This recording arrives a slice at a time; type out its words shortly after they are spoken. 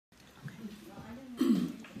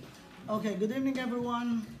Okay, good evening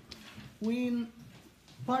everyone. We in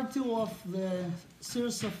part 2 of the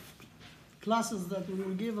series of classes that we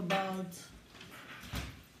will give about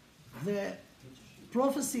the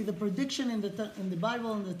prophecy, the prediction in the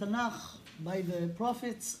Bible and the Tanakh by the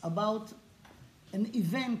prophets about an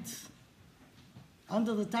event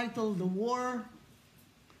under the title The War,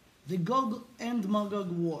 the Gog and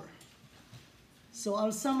Magog War. So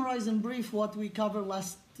I'll summarize in brief what we covered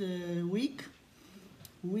last week.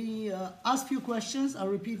 We asked a few questions. I'll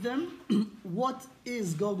repeat them. What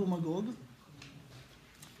is Gog and Magog?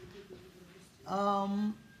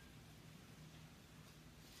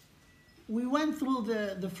 We went through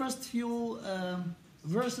the first few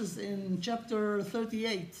verses in chapter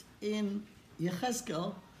 38 in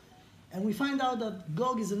Yechezkel, and we find out that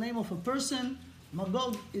Gog is the name of a person,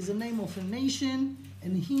 Magog is the name of a nation,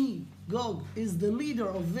 and Gog, is the leader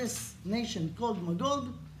of this nation called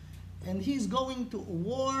Magog, and he's going to a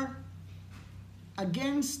war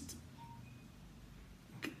against,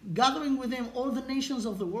 gathering with him all the nations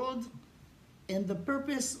of the world, and the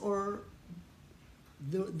purpose or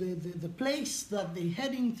the place that they're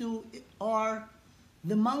heading to are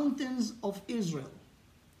the mountains of Israel.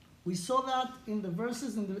 We saw that in the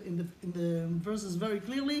verses in the verses very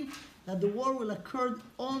clearly, that the war will occur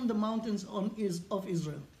on the mountains of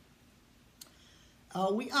Israel.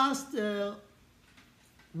 We asked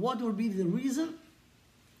what will be the reason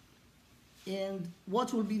and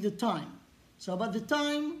what will be the time. So about the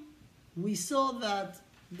time, we saw that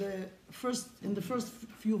in the first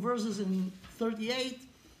few verses in 38,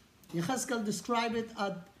 Yechezkel described it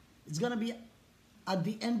it's going to be at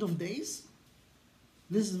the end of days.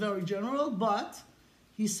 This is very general, but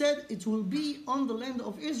he said it will be on the land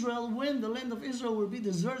of Israel when the land of Israel will be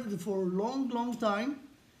deserted for a long, long time,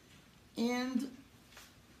 and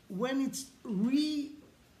when it's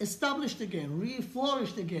re-established again,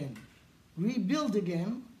 re-flourished again, rebuilt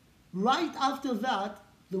again, right after that,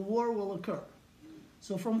 the war will occur.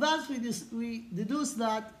 So from that, we deduce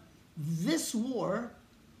that this war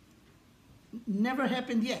never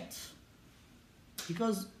happened yet,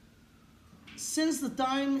 because since the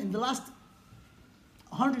time in the last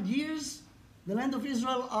 100 years, the land of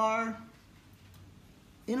Israel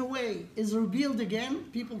in a way, is rebuilt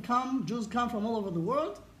again. Jews come from all over the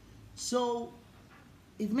world, so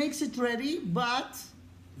it makes it ready, but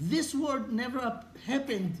this war never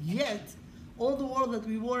happened yet. All the war that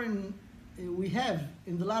we have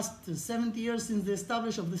in the last 70 years since the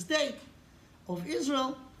establishment of the state of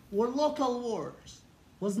Israel were local wars.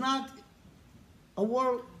 Was not a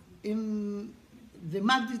war in the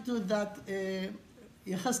magnitude that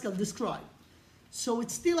Yechezkel described. So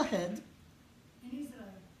it's still ahead.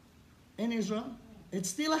 In Israel. It's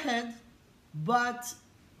still ahead, but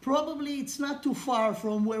probably it's not too far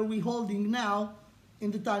from where we're holding now in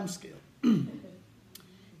the time scale.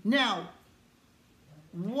 Now,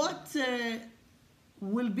 what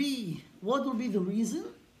will be the reason?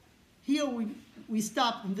 Here we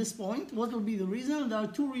stop in this point. What will be the reason? There are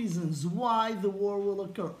two reasons why the war will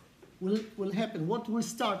occur, will happen, what will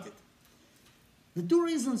start it. The two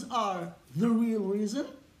reasons are the real reason,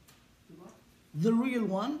 the real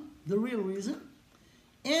reason,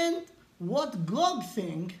 and what Gog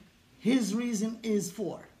think his reason is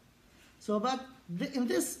for. So in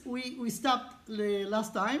this we stopped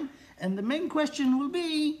last time, and the main question will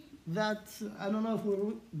be that, I don't know if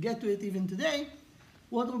we'll get to it even today,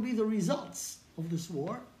 what will be the results of this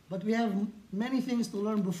war, but we have many things to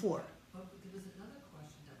learn before. But there was another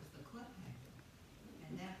question that was the cliffhanger,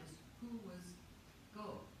 and that was, who was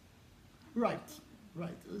Gog? Right.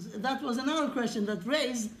 That was another question that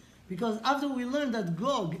raised, because after we learned that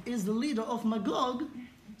Gog is the leader of Magog,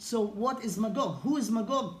 so what is Magog? Who is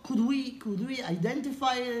Magog? Could we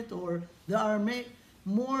identify it, or there are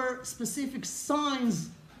more specific signs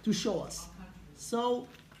to show us? So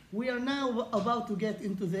we are now about to get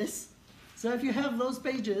into this. So if you have those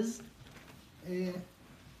pages,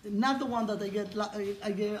 not the one that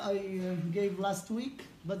I gave last week,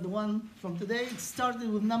 but the one from today, it started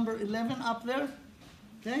with number 11 up there.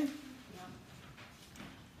 Okay?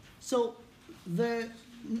 So the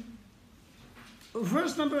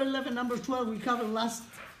verse number 11, number 12, we covered last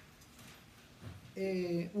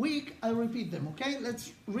week. I'll repeat them, okay?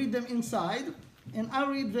 Let's read them inside. And I'll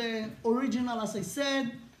read the original, as I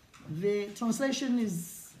said. The translation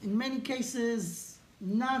is, in many cases,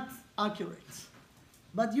 not accurate.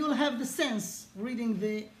 But you'll have the sense reading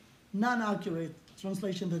the non-accurate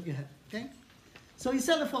translation that you have, okay? So he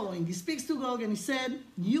said the following. He speaks to Gog and he said,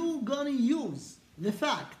 you're going to use the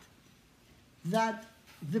fact that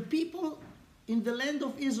the people in the land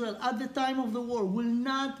of Israel at the time of the war will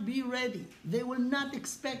not be ready. They will not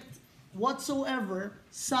expect whatsoever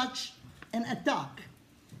such an attack.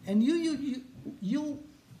 And you'll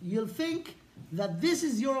think that this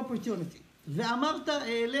is your opportunity. ואמרת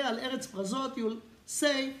אעלה על ארץ פרזות, you'll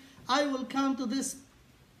say, I will come to this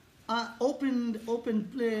open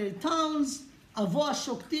towns, אבוא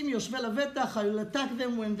השוקטים יושבי לבטח, I will attack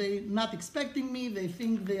them when they're not expecting me, they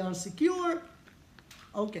think they are secure.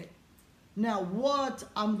 Okay, now what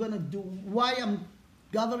I'm gonna do, why I'm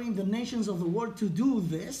gathering the nations of the world to do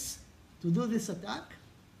this attack?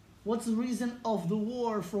 What's the reason of the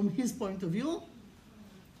war from his point of view?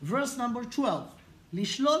 Verse number 12.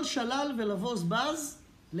 לשלול שלל ולבוז בז,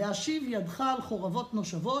 להשיב ידך על חורבות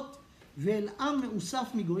נושבות, ואל עם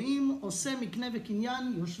מאוסף מגויים, עושה מקנה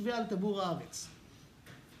וקניין, יושבי על טבור הארץ.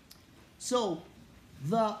 So,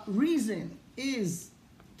 the reason is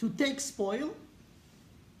to take spoil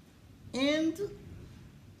and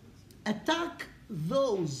attack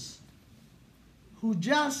those who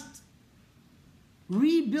just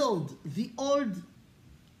rebuild the old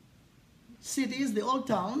cities, the old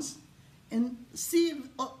towns, and see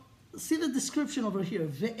the description over here.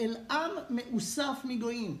 Ve'el am me'usaf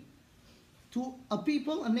migoim. To a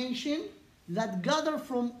people, a nation, that gather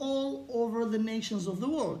from all over the nations of the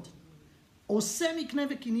world. Oseh mikne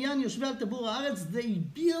ve'kinyan yoshvei al tabur haaretz. They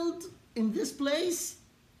build in this place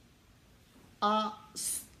a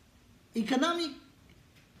economic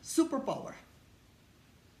superpower.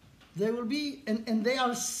 They will be, and they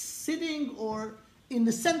are sitting or in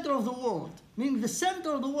the center of the world, meaning the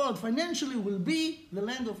center of the world financially will be the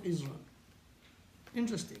land of Israel.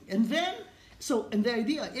 Interesting. And then, and the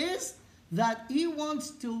idea is that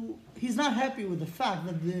he's not happy with the fact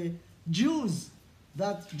that the Jews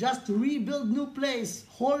that just rebuild new place,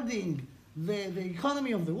 holding the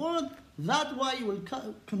economy of the world, that's why he will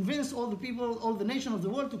convince all the people, all the nations of the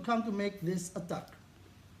world to come to make this attack.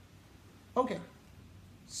 Okay.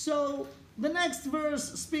 So the next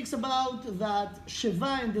verse speaks about that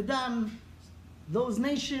Sheva and Dedan, those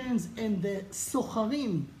nations, and the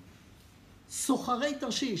Socharim, Socharei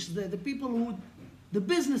Tarshish, the people who, the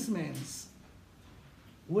businessmen,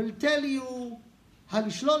 will tell you,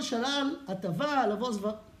 הלשלול שלל הטבה, לבוז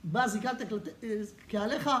בז יקלת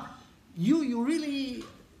כעליך, you really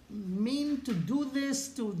mean to do this,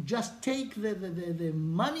 to just take the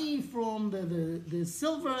money from the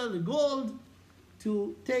silver, the gold,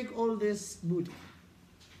 to take all this booty.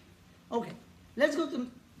 Okay, let's go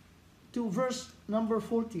to verse number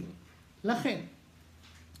 14. לכן,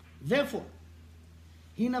 therefore,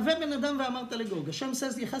 הנבא בן אדם ואמרת לגוג. Hashem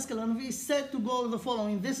says to יחזקאל הנביא, said to Gog the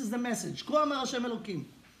following, this is the message. כה אמר השם אלוקים.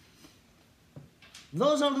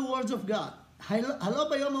 Those are the words of God. הלא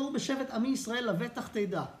ביום ההוא בשבט עמי ישראל לבטח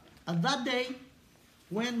תדע. At that day,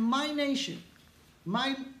 when my nation,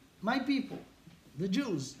 my people, the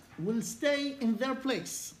Jews, will stay in their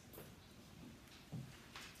place,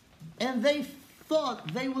 and they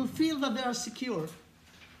thought they will feel that they are secure,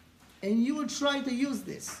 and you will try to use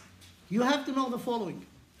this, you have to know the following.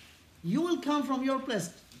 You will come from your place.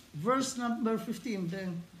 Verse number 15,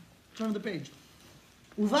 then turn the page.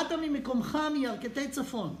 ובאת ממקומך מירכתי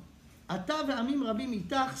צפון, אתה ועמים רבים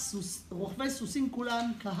איתך, רוכבי סוסים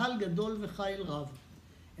כולן, קהל גדול וחיל רב.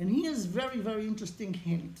 And here's very, very interesting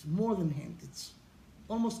hint, more than hint, it's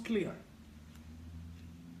almost clear.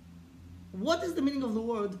 What is the meaning of the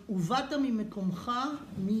word, ובאת ממקומך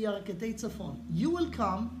מירכתי צפון? You will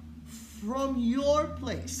come from your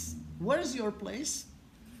place. Where's your place?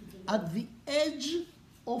 At the edge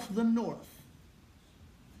of the north.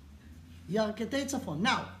 Yarketei Tzafon.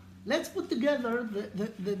 Now, let's put together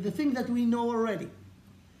the thing that we know already.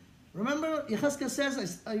 Remember, Yechezkel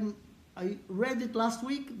says, I read it last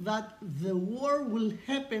week, that the war will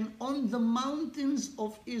happen on the mountains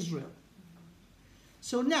of Israel.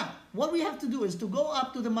 So now, what we have to do is to go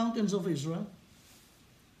up to the mountains of Israel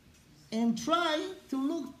and try to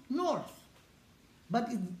look north. But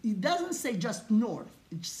it doesn't say just north.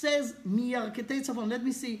 It says Yarketei Tzafon. Let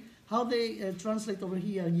me see how they translate over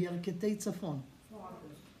here. Yarketei Tzafon.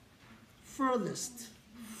 Furthest.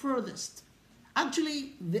 Furthest.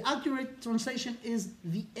 Actually, the accurate translation is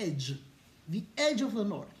the edge. The edge of the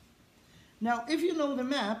north. Now, if you know the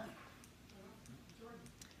map,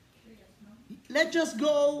 let's just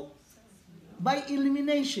go by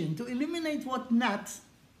elimination to eliminate what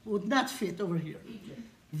would not fit over here.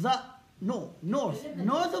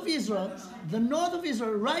 North of Israel, the north of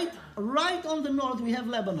Israel, right on the north we have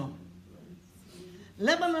Lebanon.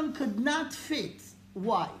 Lebanon could not fit.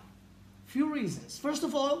 Why? Few reasons. First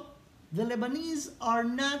of all, the Lebanese are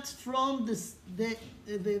not from the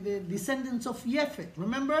descendants of Yefet.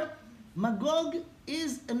 Remember, Magog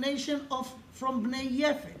is a nation from Bnei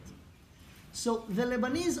Yefet. So the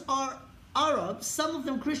Lebanese are Arabs, some of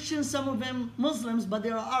them Christians, some of them Muslims, but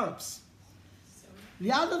they are Arabs.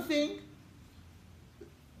 The other thing,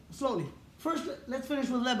 slowly. First, let's finish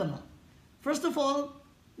with Lebanon. First of all,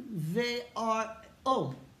 they are,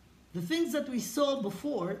 the things that we saw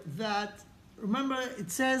before, that, remember it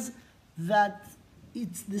says that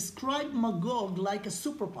it's described Magog like a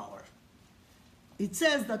superpower. It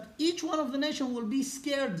says that each one of the nation will be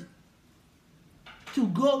scared to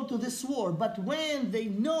go to this war, but when they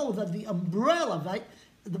know that the umbrella, right,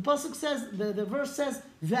 the pasuk says, the verse says,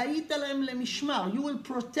 "V'ayita lahem lemishmar," you will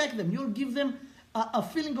protect them, you will give them a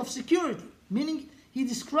feeling of security. Meaning, he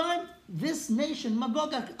described this nation,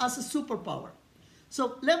 Magog, as a superpower.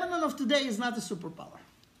 So Lebanon of today is not a superpower.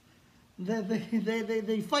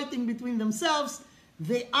 They're fighting between themselves.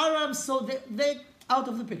 The Arabs, so they're out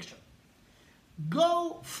of the picture.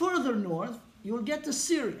 Go further north, you'll get to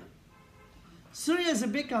Syria. Syria is a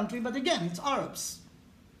big country, but again, it's Arabs.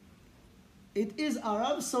 It is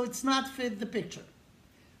Arabs, so it's not fit the picture.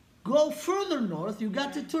 Go further north, you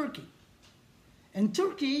got to Turkey. And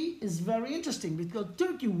Turkey is very interesting because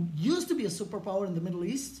Turkey used to be a superpower in the Middle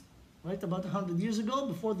East, right, about 100 years ago,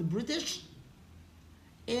 before the British.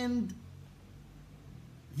 And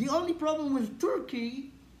the only problem with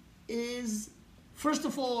Turkey is, first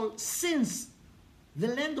of all, since the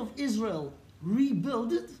land of Israel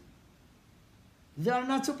rebuilt it, they are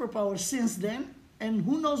not superpowers since then, and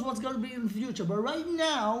who knows what's going to be in the future. But right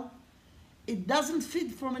now, it doesn't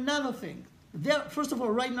fit from another thing. First of all,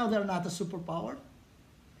 right now, they're not a superpower.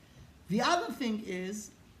 The other thing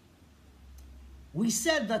is, we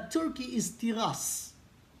said that Turkey is Tiras.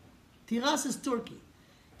 Tiras is Turkey.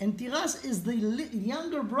 And Tiras is the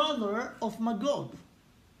younger brother of Magog.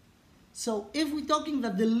 So if we're talking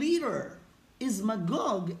that the leader is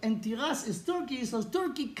Magog and Tiras is Turkey, so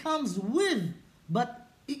Turkey comes with, but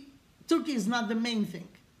Turkey is not the main thing.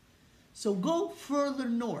 So go further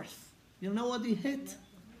north. You know what you hit?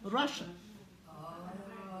 Russia.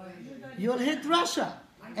 You'll hit Russia.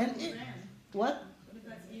 And what?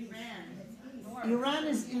 Iran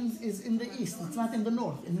is in the east, it's not in the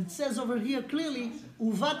north. And it says over here clearly,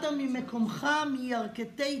 Uvata mimekomcha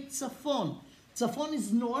miyarketei tzafon. Tzafon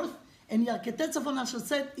is north, and Yarketei tzafon, I should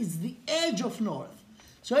say, is the edge of north.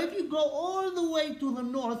 So if you go all the way to the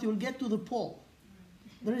north, you'll get to the pole.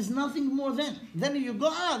 There is nothing more then. Then you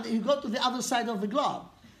go out, you go to the other side of the globe.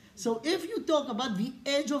 So if you talk about the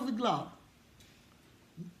edge of the globe,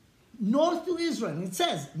 north to Israel, it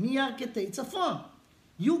says, Miyarketei tzafon.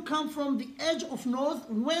 You come from the edge of north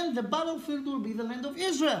when the battlefield will be the land of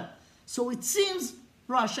Israel. So it seems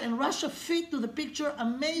Russia, and Russia fit to the picture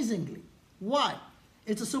amazingly. Why?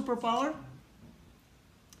 It's a superpower.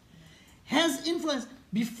 Has influence.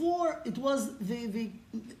 Before it was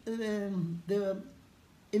in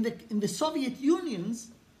the Soviet Unions,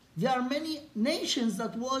 there are many nations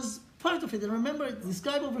that was part of it. And remember, it's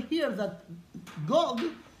described over here that Gog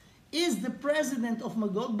is the president of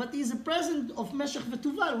Magog, but he's the president of Meshech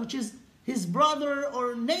v'Tuval, which is his brother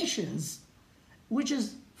or nations, which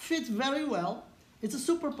is fit very well. It's a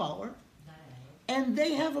superpower, and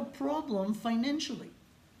they have a problem financially.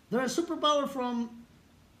 They're a superpower from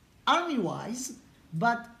army-wise,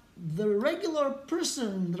 but the regular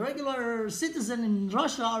person, the regular citizen in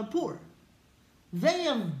Russia are poor. They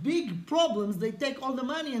have big problems. They take all the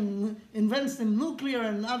money and invest in nuclear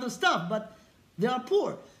and other stuff, but they are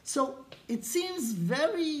poor. So it seems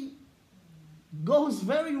goes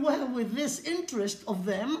very well with this interest of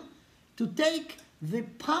them to take the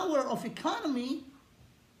power of economy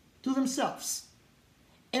to themselves.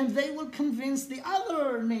 And they will convince the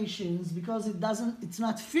other nations, because it's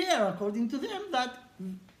not fair according to them that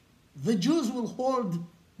the Jews will hold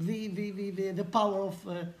the power of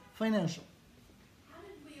financial. How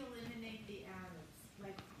did we eliminate the Arabs?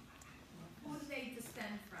 Like, who do they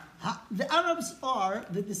descend from? The Arabs are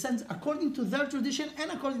the descendants, according to their tradition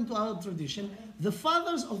and according to our tradition, the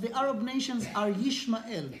fathers of the Arab nations are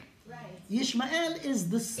Yishmael. Right. Yishmael is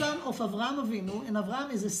the son of Avraham Avinu, and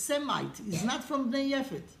Avraham is a Semite. He's not from Bnei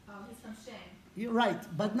Yefet. Oh, he's from Shem. You're right,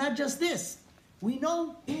 but not just this. We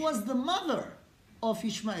know who was the mother of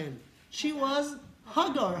Ishmael. She was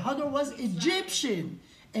Hagar. Hagar was Egyptian,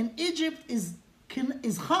 and Egypt is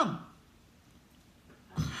Ham.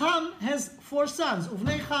 Ham has 4 sons.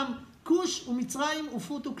 Uvnei Ham, Cush, Umitzrayim,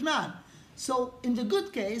 Ufut, Uknan. So in the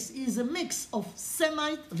good case, he is a mix of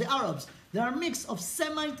Semite, the Arabs. They are a mix of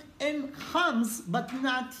Semite and Hams, but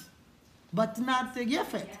not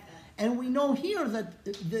Yefet. And we know here that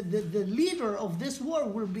the leader of this war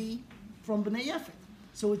will be from Bnei Yefet.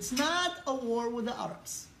 So it's not a war with the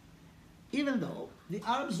Arabs. Even though the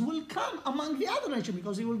Arabs will come among the other nations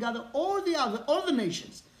because he will gather all the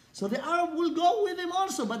nations. So the Arab will go with him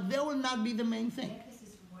also, but they will not be the main thing. Yefes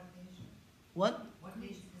is from what nation? What? What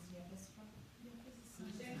nation is Yefes from?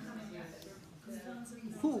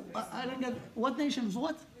 Who? I don't get. What nation is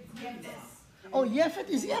what? Yefes. Oh, Yefet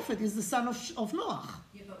is the son of Noah.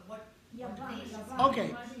 Yeah, but what nation? Okay,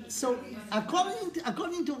 so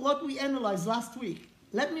according to what we analyzed last week,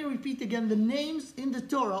 let me repeat again the names in the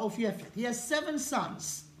Torah of Yefet. He has 7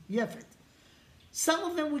 sons, Yefet. Some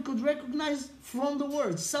of them we could recognize from the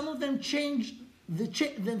words. Some of them changed, the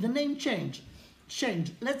name changed.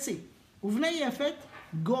 Let's see. Uvnei Yefet,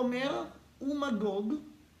 Gomer, Umagog.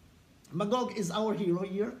 Magog is our hero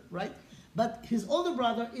here, right? But his older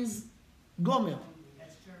brother is Gomer.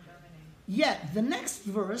 That's Germany. Yeah, the next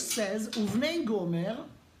verse says, Uvnei Gomer,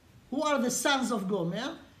 who are the sons of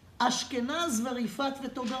Gomer? Ashkenaz, Verifat,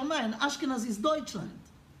 Vetogarma, and Ashkenaz is Deutschland.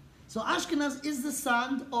 So Ashkenaz is the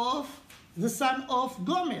son of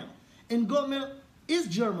Gomer, and Gomer is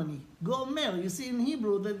Germany. Gomer, you see in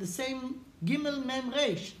Hebrew that the same Gimel Mem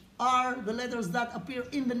Resh are the letters that appear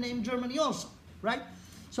in the name Germany also, right?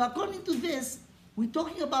 So according to this, we're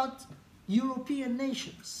talking about European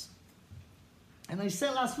nations. And I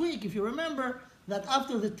said last week, if you remember, that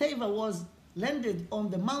after the Teva was landed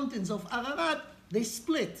on the mountains of Ararat, they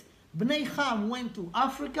split. Bnei Ham went to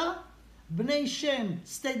Africa, Bnei Shem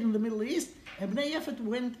stayed in the Middle East, and Bnei Yefet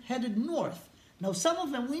headed north. Now some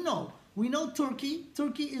of them we know. We know Turkey.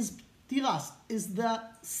 Turkey is Tiras, is the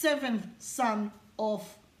 7th son of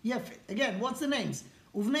Yefet. Again, what's the names?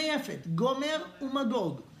 Uvnei Yefet, Gomer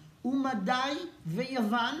Umagog, Umadai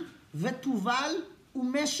Veyavan, Vetuval,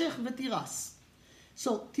 Umeshech Vetiras.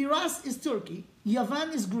 So Tiras is Turkey,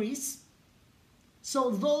 Yavan is Greece. So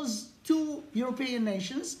those 2 European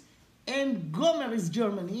nations, and Gomer is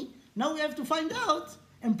Germany. Now we have to find out,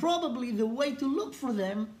 and probably the way to look for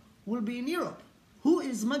them will be in Europe. Who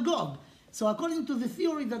is Magog? So according to the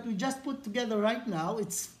theory that we just put together right now,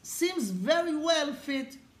 it seems very well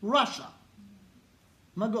fit Russia.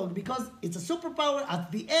 Magog, because it's a superpower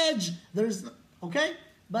at the edge, there's, okay?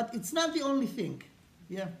 But it's not the only thing.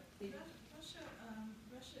 Yeah.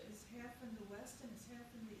 Russia is half in the west and it's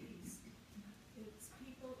half in the east. Its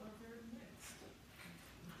people are very mixed.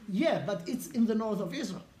 Yeah, but it's in the north of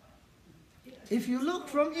Israel. If you look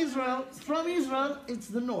from Israel, it's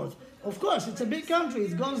the north. Of course, it's a big country.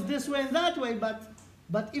 It goes this way and that way,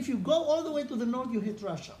 but if you go all the way to the north, you hit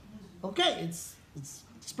Russia. Okay, it's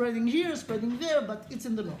spreading here, spreading there, but it's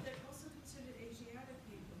in the north. They're also considered Asiatic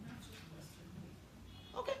people, not just Western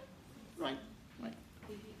people. Okay, right.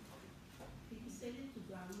 Did you say that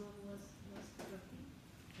Tugarma was Turkey?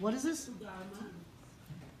 What is this? Tugarma.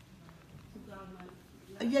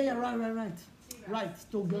 Yeah, right. Right,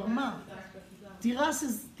 Togarma. Tiras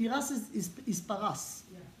is Paras.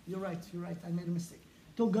 Yeah. You're right. I made a mistake.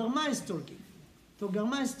 Togarma is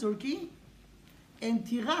Turkey. And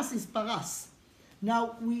Tiras is Paras.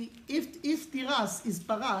 Now, if Tiras is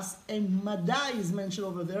Paras and Madai is mentioned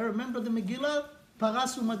over there, remember the Megillah,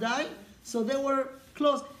 Paras and Madai? So they were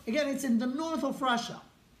close. Again, it's in the north of Russia,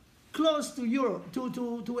 close to Europe,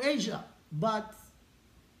 to Asia, but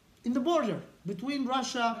in the border between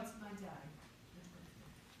Russia. What's my dad?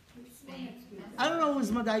 Spain. I don't know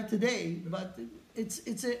who's Madai today, but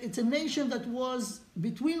it's a nation that was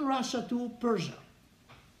between Russia to Persia.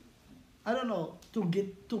 I don't know, to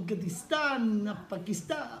Kyrgyzstan,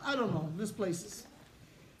 Pakistan, I don't know, these places.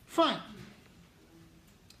 Fine.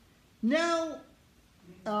 Now,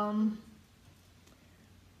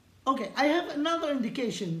 okay, I have another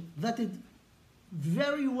indication that it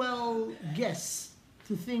very well guess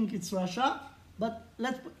to think it's Russia, but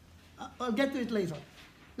I'll get to it later.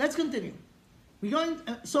 Let's continue. We're going,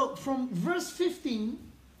 so from verse 15,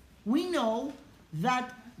 we know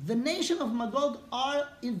that the nation of Magog are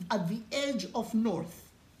at the edge of north,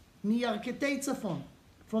 Niyarketei Tzafon,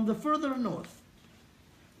 from the further north.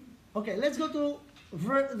 Okay, let's go to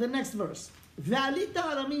the next verse. ועלית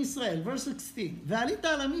על עמי ישראל, verse 16. ועלית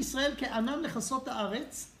על עמי ישראל כענן לכסות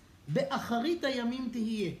הארץ, באחרית הימים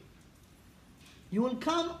תהיה. You will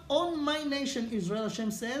come on my nation Israel, Hashem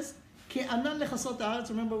says, כענן לכסות הארץ.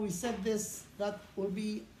 Remember we said this, that will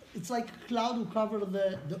be, it's like a cloud who cover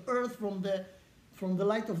the earth from the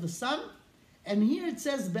light of the sun. And here it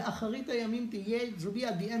says, באחרית הימים תהיה, it will be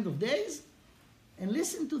at the end of days. And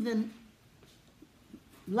listen to the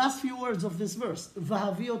last few words of this verse.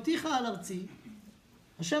 והביאותיך על ארצי,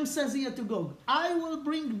 Hashem says here to Gog, I will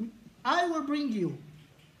bring you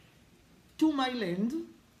to my land,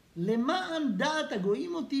 למען דעת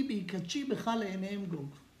הגויים אותי בהיקדשי בך לעיניהם גוג.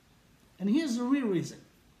 And here's the real reason.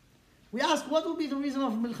 We ask, what will be the reason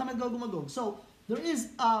of מלחמת Gog and Magog? So, there is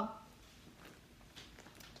a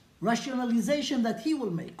rationalization that he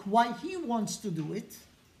will make, why he wants to do it,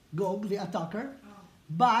 Gog, the attacker,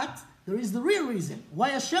 but there is the real reason, why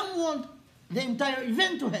Hashem wants the entire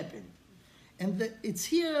event to happen. And it's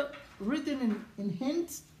here written in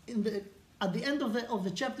hints at the end of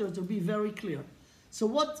the chapter. It will be very clear. So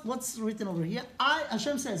what's written over here?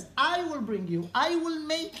 Hashem says, I will bring you, I will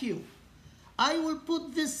make you, I will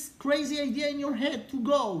put this crazy idea in your head to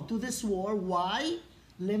go to this war. Why?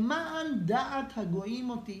 Leman da'at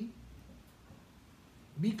hagoyim oti,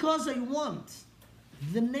 because I want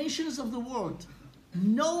the nations of the world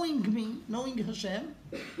knowing me, knowing Hashem,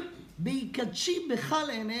 beikadshi becha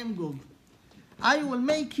le'enehem Gog. I will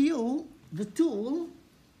make you the tool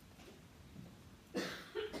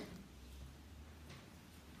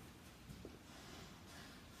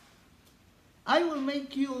I will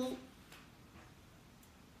make you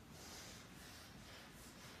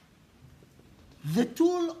the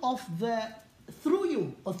tool of through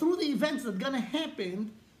you, or through the events that are going to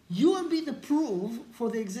happen, you will be the proof for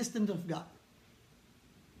the existence of God.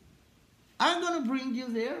 I'm going to bring you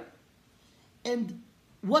there, and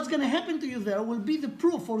what's going to happen to you there will be the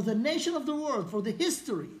proof for the nation of the world, for the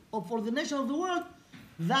history, or for the nation of the world,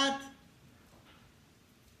 that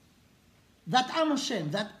I'm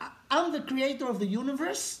Hashem, that I'm the creator of the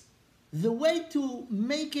universe. The way to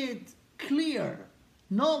make it clear,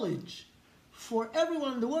 knowledge, for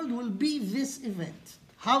everyone in the world will be this event.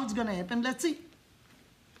 How it's going to happen, let's see.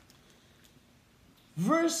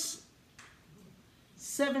 Verse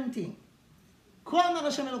 17. כה אמר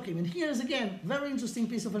השם אלוקים. And here is again, very interesting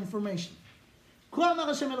piece of information. כה אמר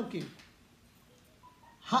השם אלוקים.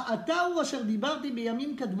 האתה הוא אשר דיברתי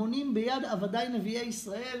בימים קדמונים ביד עבדי נביאי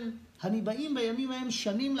ישראל, הניבאים בימים ההם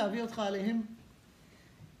שנים להביא אותך עליהם.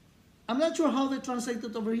 I'm not sure how they translate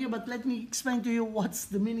it over here, but let me explain to you what's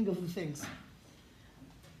the meaning of the things.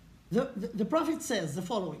 The prophet says the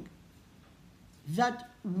following, that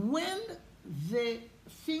when the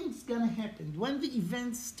things gonna happen, when the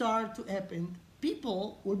events start to happen,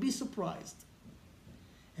 people will be surprised.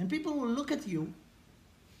 And people will look at you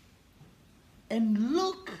and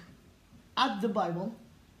look at the Bible.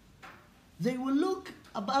 They will look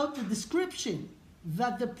about the description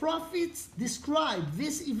that the prophets described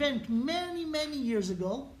this event many, many years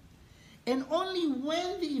ago, and only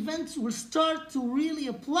when the events will start to really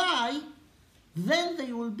apply, then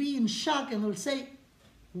they will be in shock and will say,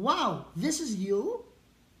 wow, this is you?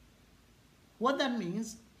 What that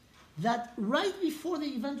means, that right before the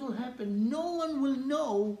event will happen, no one will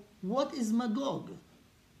know what is Magog.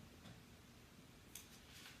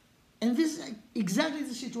 And this is exactly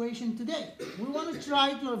the situation today. We want to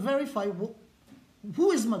try to verify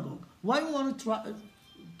who is Magog. Why we want to try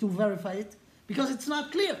to verify it? Because it's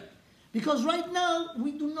not clear. Because right now,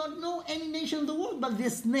 we do not know any nation in the world but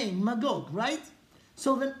this name, Magog, right?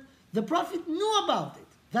 So the prophet knew about it,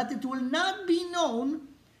 that it will not be known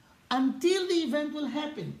until the event will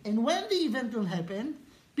happen. And when the event will happen,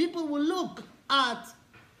 people will look at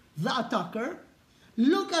the attacker,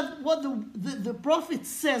 look at what the prophet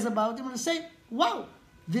says about him, and say, wow,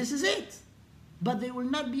 this is it. But they will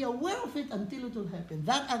not be aware of it until it will happen.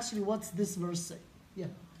 That actually what's this verse say. Yeah.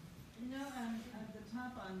 You know, at the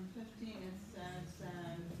top on 15 it says,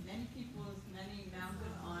 many peoples, many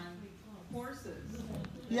mounted on horses.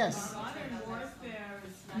 Yes. Modern warfare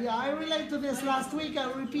is... Yeah, I relate to this last week.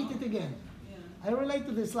 I'll repeat it again. Yeah. I relate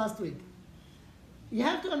to this last week. You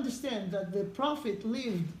have to understand that the prophet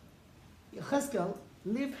lived, Cheskel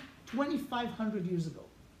lived 2,500 years ago.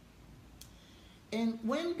 And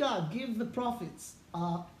when God gave the prophets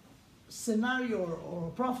a scenario or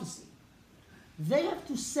a prophecy, they have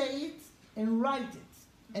to say it and write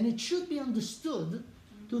it. And it should be understood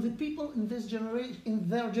to the people in this generation, in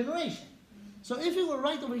their generation. So if you were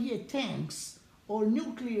right over here, tanks or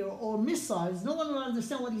nuclear or missiles, no one will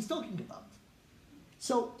understand what he's talking about.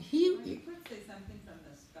 So You could say something from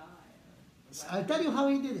the sky. I'll tell you how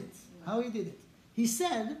he did it. How he did it. He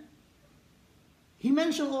said, he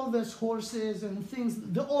mentioned all these horses and things,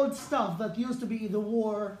 the old stuff that used to be the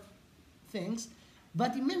war things,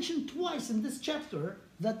 but he mentioned twice in this chapter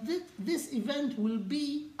that this event will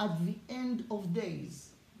be at the end of days.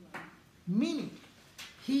 Meaning,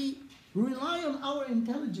 he relied on our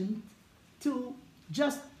intelligence to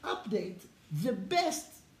just update the best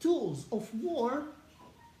tools of war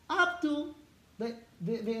up to the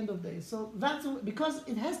end of days. So that's because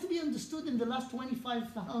it has to be understood in the last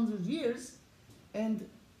 2,500 years, and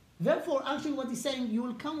therefore, actually, what he's saying, you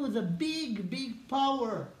will come with a big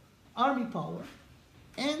power, army power,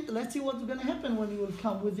 and let's see what's going to happen when you will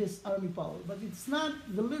come with this army power. But it's not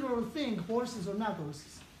the literal thing, horses or not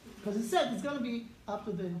horses. Because it said it's going to be up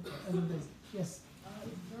to the end of days. Yes?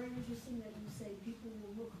 It's very interesting that you say people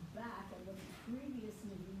will look back at what the previous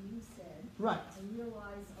Nevi'im said Right. and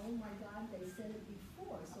realize, oh my God, they said it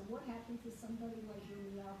before. So what happened to somebody like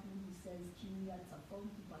Yirmiyahu who says, Kinyat Tzafon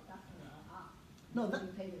Tifatach Ra'ah? No, Did that,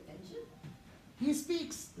 you pay attention? he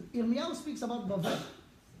speaks, Yirmiyahu speaks about Babel,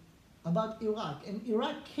 about Iraq. And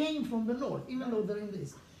Iraq came from the north, even though they're in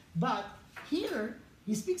this. But here,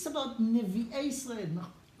 he speaks about Nevi'ei Israel.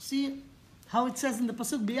 See how it says in the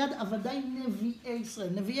Pasuk, Biyad Avadai Nevi'ei Israel.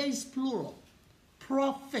 Nevi'ei is plural.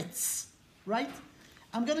 Prophets. Right?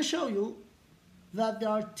 I'm going to show you that there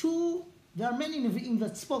are many Nevi'im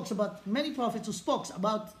that spoke about, many prophets who spoke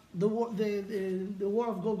about the war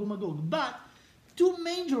of Gog and Magog. But two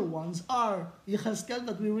major ones are Yechezkel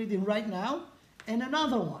that we're reading right now, and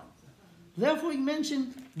another one. Therefore, he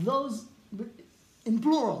mentioned those in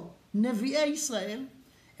plural, Nevi'ei Israel,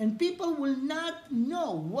 and people will not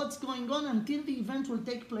know what's going on until the event will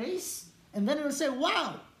take place, and then they will say,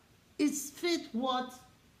 wow, it's fit what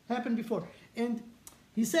happened before. And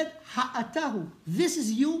he said, Ha'atahu, this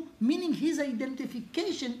is you, meaning his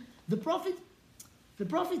identification. The prophet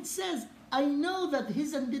says, I know that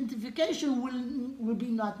his identification will be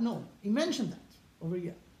not known. He mentioned that over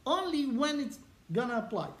here. Only when it's gonna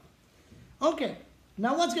apply. Okay,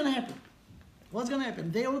 now what's gonna happen? What's gonna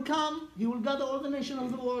happen? They will come, he will gather all the nations of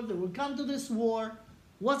the world, they will come to this war.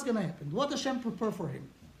 What's gonna happen? What Hashem prepare for him?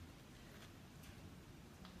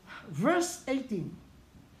 Verse 18.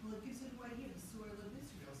 Well, it gives it away here, the soil of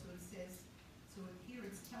Israel. So it says, so here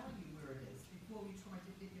it's telling you where it is before we try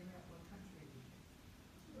to figure out what country it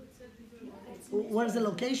is. Where's the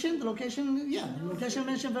location? The location, yeah, the location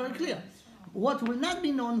mentioned very clear. What will not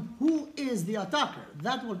be known, who is the attacker?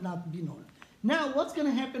 That will not be known. Now, what's going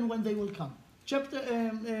to happen when they will come?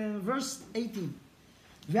 Verse 18.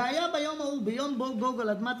 והיה ביום ההוא ביום בו גוג על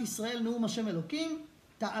אדמת ישראל נאום השם אלוקים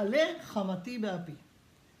תעלה חמתי באפי.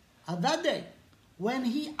 At that day, when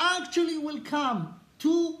he actually will come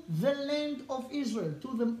to the land of Israel,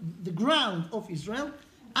 to the ground of Israel,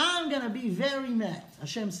 I'm going to be very mad,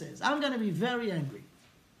 Hashem says. I'm going to be very angry.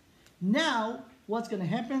 Now, what's going to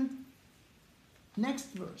happen?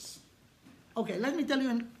 Next verse. Okay, let me tell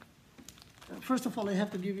you, first of all, I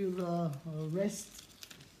have to give you the rest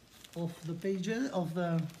of the pages, of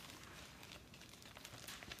the...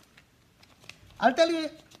 I'll tell you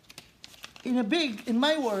in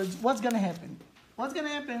my words, what's going to happen. What's going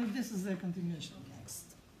to happen, this is the continuation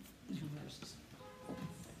next. These verses.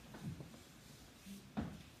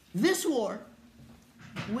 This war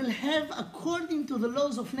will have, according to the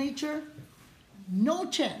laws of nature, no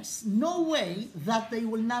chance, no way that they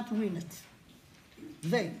will not win it.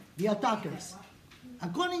 They, the attackers.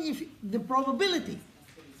 According if the probability,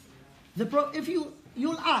 if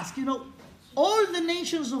you'll ask, all the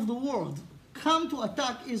nations of the world come to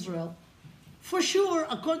attack Israel, for sure,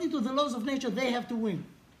 according to the laws of nature, they have to win.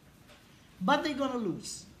 But they're going to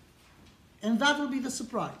lose. And that will be the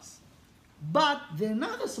surprise. But the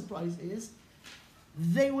another surprise is,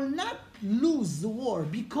 they will not lose the war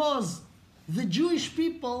because the Jewish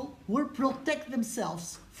people will protect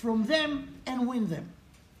themselves from them and win them.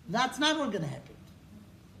 That's not what's going to happen.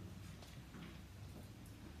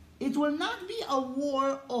 It will not be a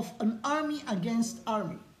war of an army against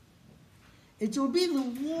army. It will be the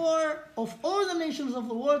war of all the nations of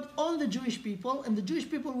the world on the Jewish people, and the Jewish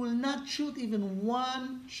people will not shoot even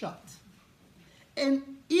one shot. And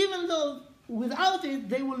even though without it,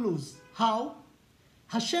 they will lose. How?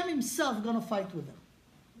 Hashem himself going to fight with them.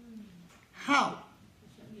 How?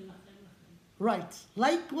 Right.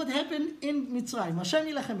 Like what happened in Mitzrayim. Hashem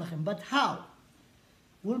yilachem lachem. But how?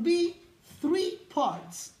 Will be three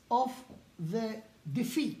parts of the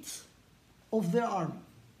defeat of their army.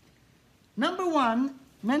 Number one,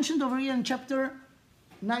 mentioned over here in chapter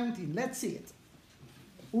 19. Let's see it.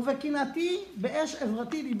 ובקנאתי באש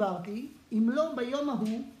עברתי דיברתי, אם לא ביום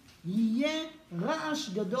ההוא יהיה רעש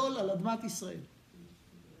גדול על אדמת ישראל.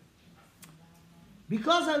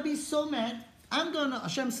 Because I'll be so mad,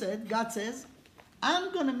 Hashem said, God says,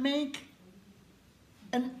 I'm going to make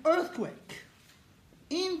an earthquake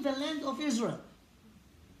in the land of Israel.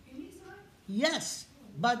 In Israel? Yes,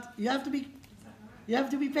 but you have to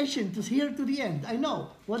be patient to hear to the end. I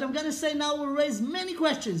know. What I'm going to say now will raise many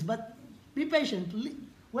questions, but be patient.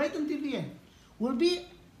 Wait until the end. Will be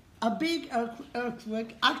a big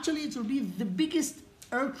earthquake. Actually, it will be the biggest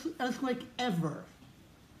earthquake ever.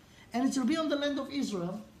 And it will be on the land of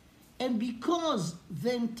Israel. And because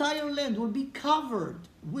the entire land will be covered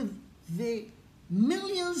with the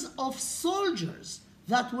millions of soldiers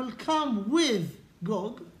that will come with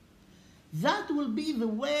Gog, That will be the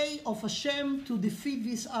way of Hashem to defeat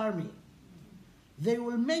this army. They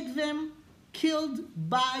will make them killed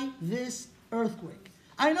by this earthquake.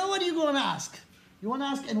 I know what you're going to ask. You want to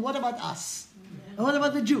ask, and what about us? And what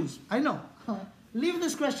about the Jews? I know. Leave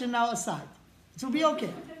this question now aside. It will be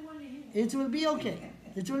okay. It will be okay.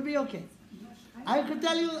 It will be okay. I could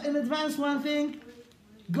tell you in advance one thing.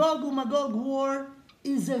 Gog and Magog War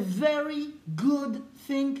is a very good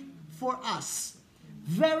thing for us.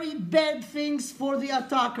 Very bad things for the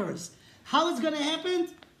attackers. How it's going to happen?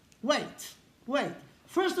 Wait.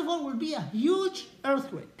 First of all, will be a huge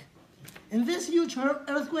earthquake. In this huge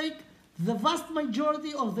earthquake, the vast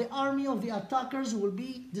majority of the army of the attackers will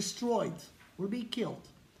be destroyed, will be killed.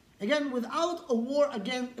 Again, without a war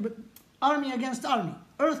against army against army,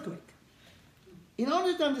 earthquake. In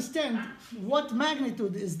order to understand what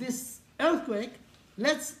magnitude is this earthquake,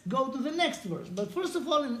 let's go to the next verse. But first of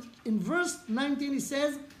all, in verse 19, it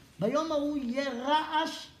says, "Bayom hahu yeh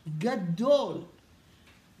ra'ash gadol,"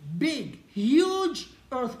 big, huge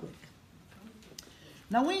earthquake.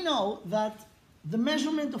 Now we know that the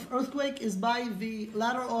measurement of earthquake is by the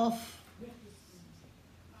ladder of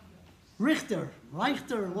Richter. How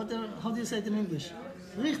do you say it in English?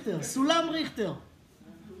 Richter, Sulam Richter.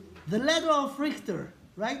 The ladder of Richter,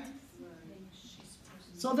 right?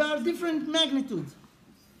 So there are different magnitudes.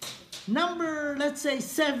 Number, let's say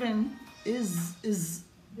 7 is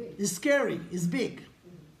scary, is big.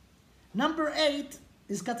 Number 8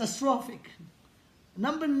 is catastrophic.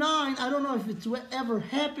 Number 9, I don't know if it's ever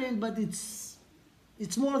happened, but it's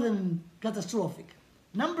more than catastrophic.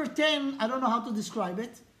 Number 10, I don't know how to describe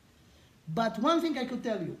it. But one thing I could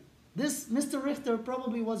tell you, this Mr. Richter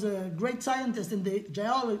probably was a great scientist in the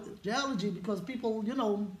geology because people,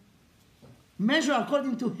 measure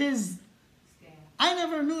according to his... I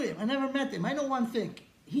never knew him. I never met him. I know one thing.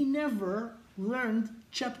 He never learned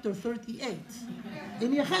chapter 38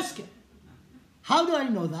 in Yechezkel. How do I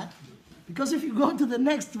know that? Because if you go to the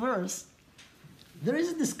next verse, there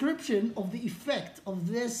is a description of the effect of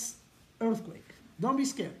this earthquake. Don't be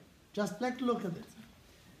scared. Just look at it.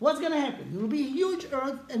 What's going to happen? There will be a huge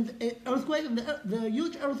earthquake, and the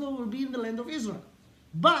huge earthquake will be in the land of Israel.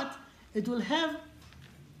 But it will have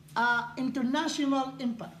an international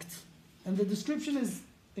impact. And the description is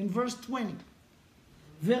in verse 20.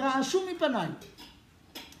 ורעשו מפניי,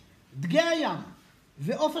 דגי הים,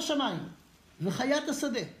 ועוף השמיים, וחיית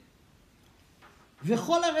השדה,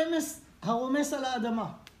 וכל הרומס על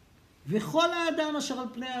האדמה, וכל האדם אשר על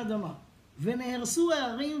פני האדמה, ונהרסו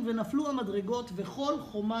הערים ונפלו המדרגות, וכל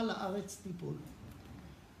חומה לארץ תיפול.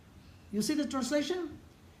 You see the translation?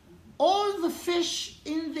 All the fish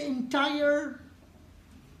in the entire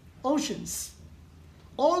oceans,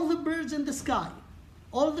 all the birds in the sky,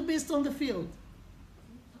 all the beasts on the field,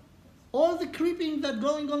 all the creeping that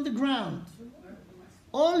going on the ground,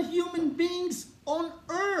 all human beings on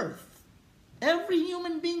earth, every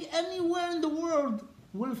human being anywhere in the world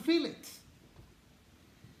will feel it.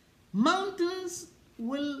 Mountains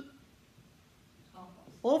will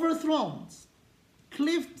overthrown.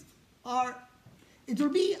 Cliffs it will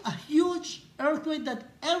be a huge earthquake that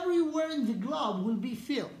everywhere in the globe will be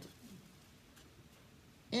filled.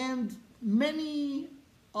 And many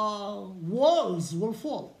walls will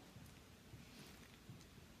fall.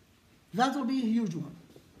 That will be a huge one.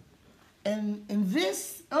 And in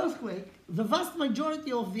this earthquake, the vast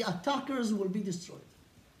majority of the attackers will be destroyed.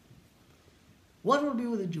 What will be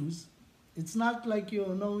with the Jews? It's not like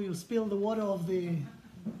you spill the water of the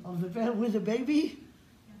with the baby.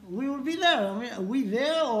 We will be there. I mean, are we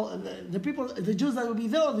there, or the Jews that will be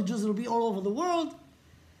there, or the Jews that will be all over the world?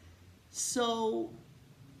 So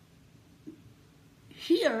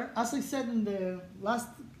here, as I said in the last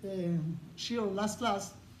shiur, last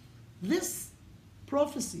class, this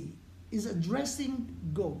prophecy is addressing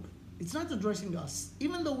Gog. It's not addressing us,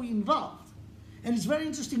 even though we're involved. And it's very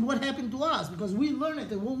interesting what happened to us, because we learn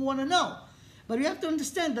it and we want to know. But you have to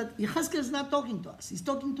understand that Yechezkel is not talking to us. He's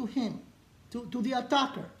talking to him, to the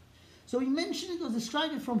attacker. So he mentioned it or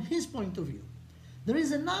described it from his point of view. There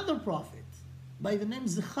is another prophet by the name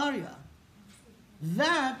Zechariah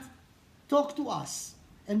that talked to us.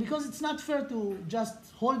 And because it's not fair to just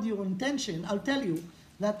hold your intention, I'll tell you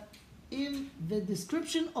that in the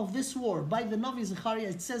description of this war by the Navi Zechariah,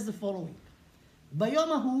 it says the following. Bayom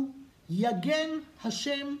hahu yagen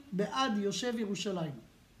Hashem be'ad Yoshev Yerushalayim.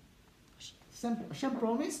 Hashem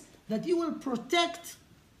promised that you will protect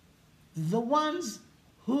the ones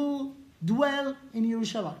who dwell in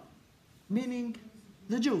Yerushalayim, meaning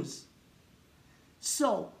the Jews.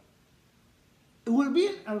 So, it will be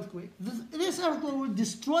an earthquake. This earthquake will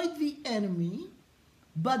destroy the enemy,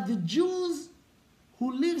 but the Jews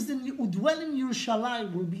who dwell in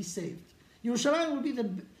Yerushalayim will be saved. Yerushalayim will be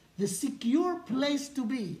the secure place to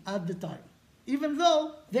be at the time, even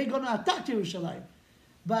though they're going to attack Yerushalayim.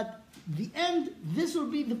 But the end, this will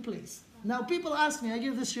be the place. Now people ask me, I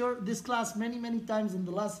give this class many times in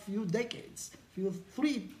the last few decades,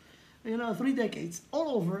 three decades,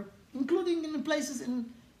 all over, including in places in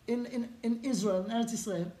Israel, in Eretz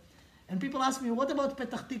Israel. And people ask me, what about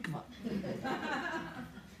Petach Tikva?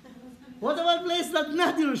 What about a place that's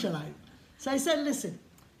not Yerushalayim? So I said, listen,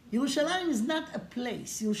 Yerushalayim is not a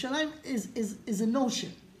place. Yerushalayim is a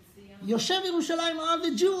notion. Yoshev Yerushalayim are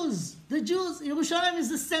the Jews. The Jews, Yerushalayim is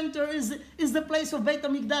the center, is the place of Beit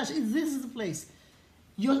HaMikdash. This is the place.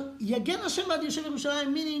 Yagen Hashem Bad Yoshev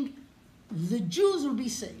Yerushalayim, meaning the Jews will be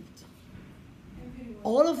saved.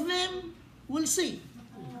 All of them will see.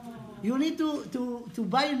 You need to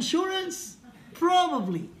buy insurance?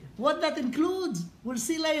 Probably. What that includes, we'll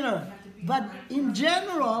see later. But in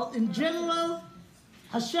general,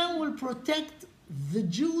 Hashem will protect the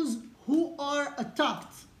Jews who are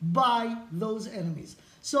attacked by those enemies.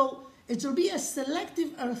 So it will be a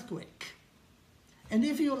selective earthquake. And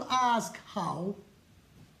if you'll ask how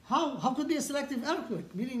could be a selective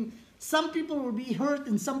earthquake? Meaning some people will be hurt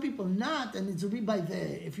and some people not, and it will be by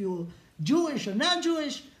if you're Jewish or not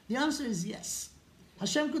Jewish. The answer is yes.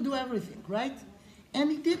 Hashem could do everything, right?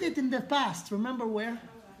 And He did it in the past. Remember where?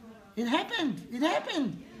 It happened. It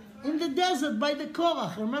happened in the desert by the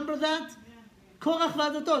Korach. Remember that? Korach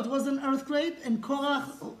Vadatot. It was an earthquake, and Korach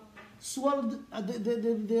swallowed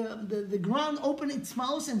the ground, opened its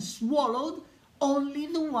mouth and swallowed only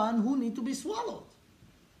the one who need to be swallowed.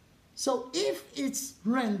 So if it's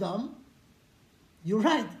random, you're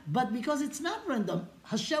right. But because it's not random,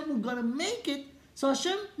 Hashem will gonna make it. So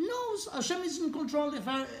Hashem knows. Hashem is in control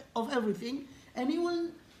of everything, and He will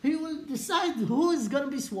decide who is going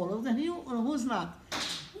to be swallowed and who's not.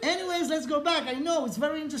 Anyways, let's go back. I know it's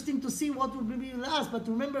very interesting to see what will be with us, but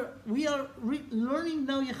remember, we are learning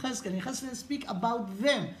now Yechezkel. Yechezkel will speak about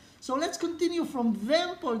them. So let's continue from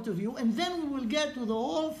their point of view, and then we will get to the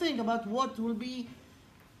whole thing about what will be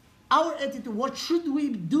our attitude. What should we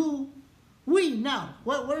do? We now.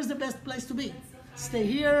 Where is the best place to be? Stay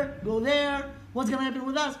here, go there. What's going to happen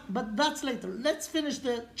with us? But that's later. Let's finish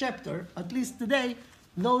the chapter, at least today,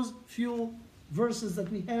 those few verses that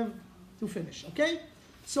we have to finish, okay?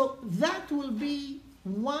 So that will be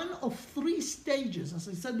one of three stages, as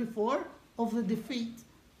I said before, of the defeat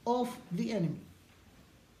of the enemy.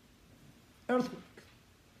 Earthquake.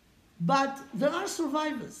 But there are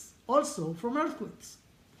survivors also from earthquakes.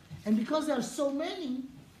 And because there are so many,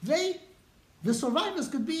 the survivors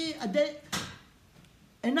could be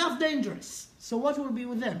enough dangerous. So what will be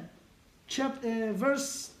with them?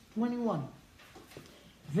 Verse 21.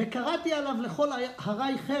 וקראתי עליו לכל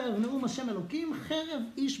הרי חרב נאום השם אלוקים חרב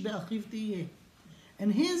איש באחיו תהיה.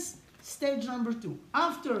 And his stage number 2.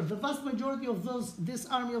 After the vast majority of this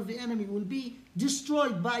army of the enemy will be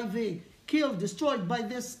destroyed by destroyed by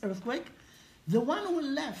this earthquake, the one who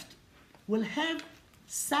left will have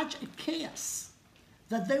such a chaos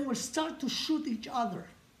that they will start to shoot each other.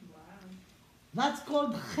 That's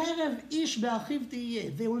called Cherev Ish Be'achiv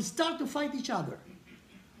Tiyeh. They will start to fight each other.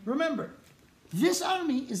 Remember, this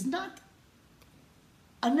army is not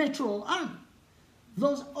a natural army.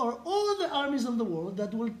 Those are all the armies of the world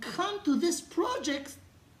that will come to this project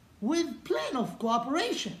with plan of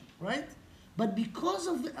cooperation, right? But because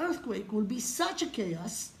of the earthquake will be such a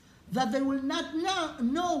chaos that they will not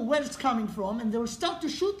know where it's coming from, and they will start to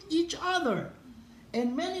shoot each other.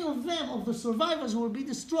 And many of them, of the survivors, will be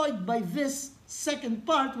destroyed by this second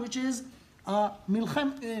part, which is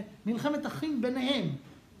מלחמת אחים ביניהם,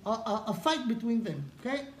 a fight between them.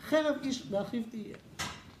 Okay? חרב איש באחיו תהיה.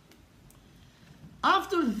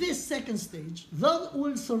 After this second stage, those who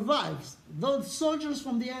will survive, those soldiers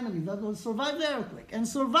from the enemy that will survive the earthquake and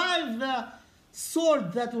survive the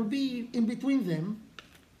sword that will be in between them,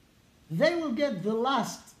 they will get the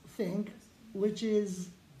last thing, which is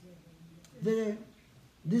the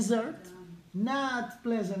desert, not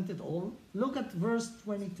pleasant at all. Look at verse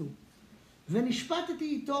 22. ונשפטתי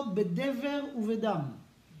איתו בדבר ובדם,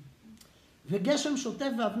 וגשם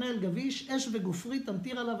שוטף ואבנר גביש, אש וגופרית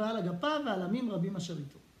תמטיר עליו ועל אגפיו, ועלמים רבים אשר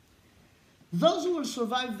איתו. Those who will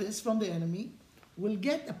survive this from the enemy will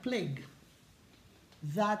get a plague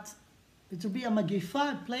that, it will be a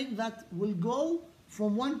magifa, a plague that will go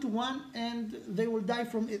from one to one, and they will die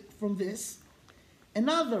from this.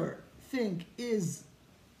 Another thing is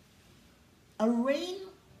a rain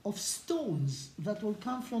of stones that will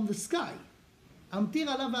come from the sky.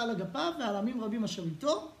 אמטיר עליו ועל אגפיו, ועלמים רבים אשר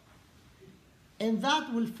איתו. And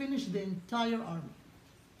that will finish the entire army.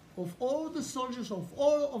 of all the soldiers of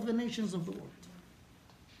all of the nations of the world.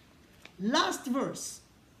 Last verse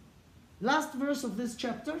of this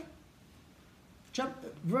chapter,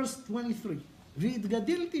 verse 23.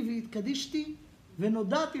 והתגדלתי והתקדישתי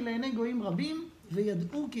ונודעתי לעיני גויים רבים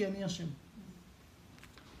וידעו כי אני השם.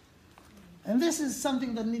 And this is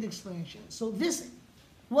something that needs explanation. So this,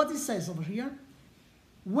 what it says over here,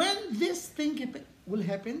 when this thing will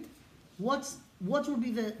happen, what will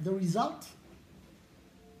be the result?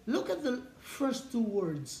 Look at the first two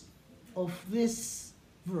words of this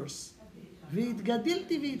verse.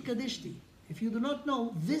 והתגדלתי והתקדשתי. If you do not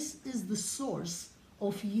know, this is the source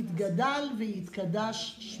of יתגדל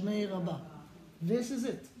ויתקדש שמי רבה. This is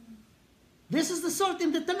it. This is the source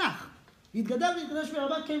in the Tanakh. יתגדל ויתקדש שמי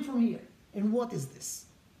רבה came from here. And what is this?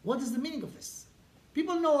 What is the meaning of this?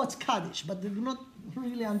 People know what's Kaddish, but they do not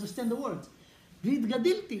really understand the words.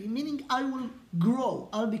 והתגדלתי, meaning I will grow,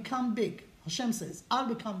 I'll become big. Hashem says, I'll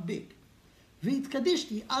become big.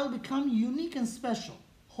 והתקדשתי, I'll become unique and special,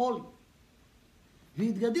 holy.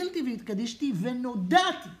 והתגדלתי והתקדשתי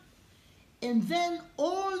ונודעתי. And then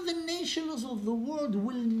all the nations of the world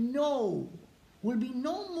will be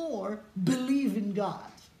no more believe in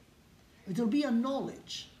God. It will be a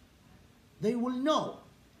knowledge. They will know.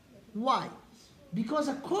 Why? Because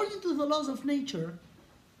according to the laws of nature,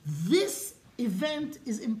 this event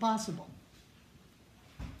is impossible.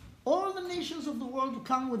 All the nations of the world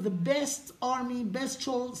come with the best army, best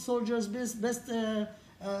soldiers, best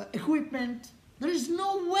equipment. There is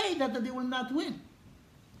no way that they will not win.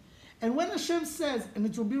 And when Hashem says, and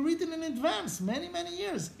it will be written in advance, many, many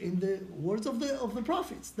years, in the words of the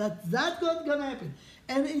prophets, that's going to happen.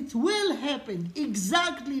 And it will happen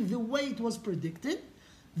exactly the way it was predicted.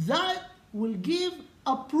 That will give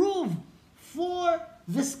a proof for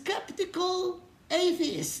the skeptical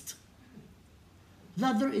atheist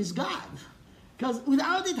that there is God. Because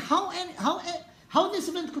without it, how this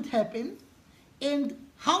event could happen, and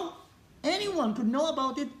how anyone could know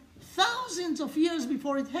about it thousands of years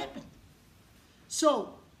before it happened.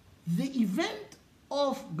 So, the event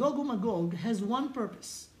of Gog and Magog has one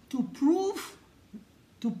purpose: to prove,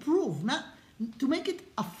 not to make it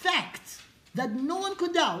a fact that no one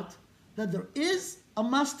could doubt that there is a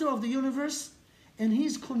master of the universe and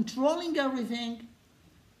he's controlling everything.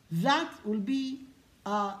 That will be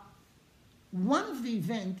one of the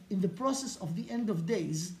events in the process of the end of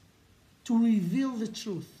days to reveal the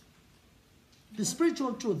truth, the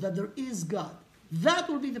spiritual truth that there is God. That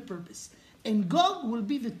will be the purpose. And Gog will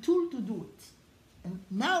be the tool to do it. And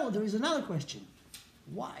now there is another question.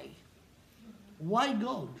 Why? Why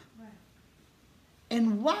Gog?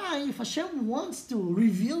 And why, if Hashem wants to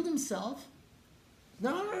reveal himself,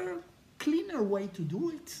 there are a cleaner way to do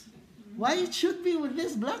it. Why it should be with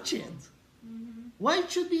this bloodshed? Why it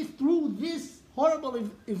should be through this horrible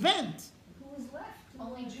event? Who is left?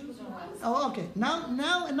 Only Jews are left. Oh, okay.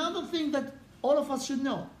 Now another thing that all of us should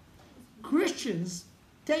know. Christians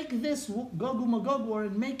take this Gog and Magog war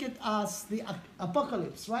and make it as the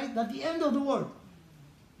apocalypse, right? That the end of the world.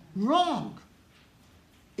 Wrong.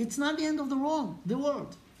 It's not the end of the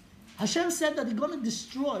world. Hashem said that he's going to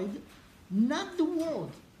destroy not the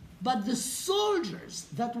world, but the soldiers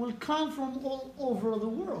that will come from all over the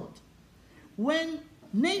world. When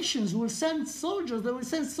nations will send soldiers, they will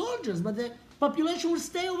send soldiers, but the population will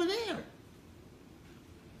stay over there.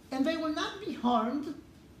 And they will not be harmed.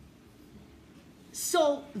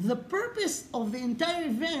 So the purpose of the entire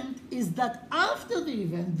event is that after the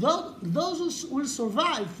event, those who will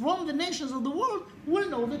survive from the nations of the world will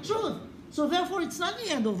know the truth. So therefore, it's not the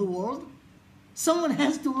end of the world. Someone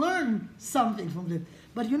has to learn something from it.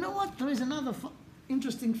 But you know what? There is another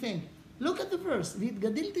interesting thing. Look at the verse.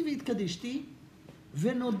 והתגדלתי והתקדשתי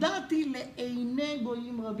ונודעתי לעיני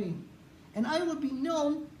גויים רבים. And I will be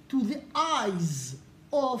known to the eyes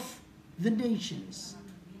of the nations.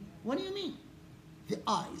 What do you mean? The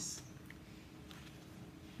eyes.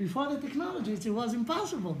 Before the technology, it was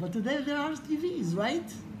impossible. But today there are TVs, right?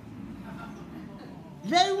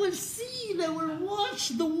 They will watch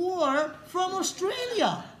the war from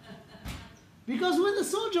Australia. Because when the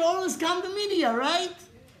soldier always come the media, right?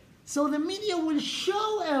 So the media will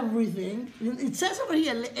show everything. It says over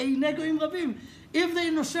here, if they're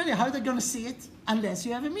in Australia, how are they going to see it? Unless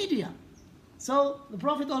you have a media. So the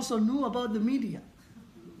Prophet also knew about the media,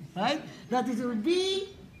 right? That it will be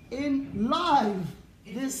in live.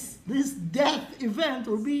 This death event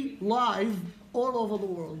will be live all over the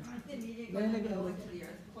world. Aren't the media going to go into the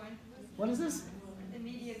earthquake? What is this? Aren't the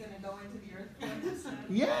media going to go into the earthquake?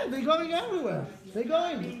 Yeah, they're going everywhere. They're I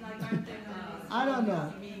going. mean, like, aren't they going to... I don't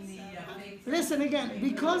know. You mean the fake Listen again,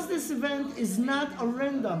 because this event is not a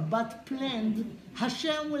random but planned,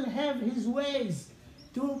 Hashem will have his ways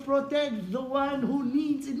to protect the one who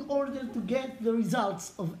needs in order to get the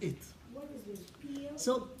results of it. What is this? Peel?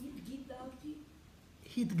 So, Gidalti?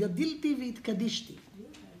 התגדלתי והתקדשתי.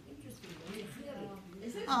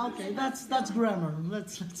 Interesting. Okay, that's grammar.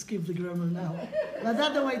 Let's skip the grammar now. But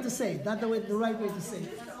that's the way to say it. That's the right way to say Is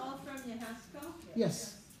it. this all from Yehezkel?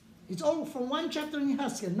 Yes. It's all from one chapter in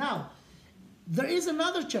Yehezkel. Now, there is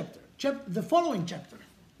another chapter, the following chapter,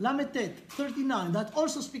 Lametet 39, that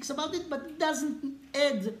also speaks about it, but doesn't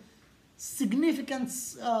add significant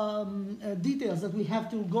details that we have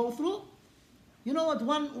to go through. You know what?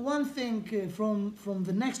 One thing from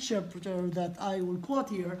the next chapter that I will quote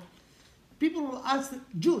here,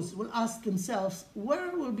 Jews will ask themselves,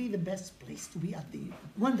 where will be the best place to be at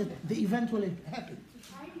when the event will happen?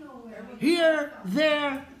 I know where. Here,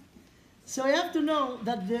 there. So you have to know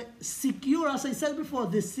that the secure, as I said before,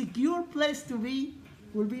 the secure place to be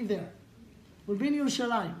will be there. Will be in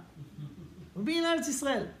Yerushalayim. Will be in Eretz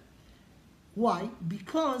Israel. Why?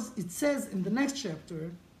 Because it says in the next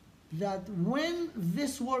chapter that when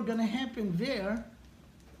this war going to happen there,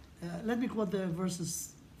 let me quote the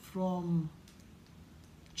verses from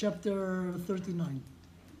chapter 39.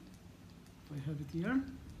 Do I have it here?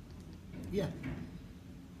 Yeah.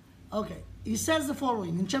 Okay. He says the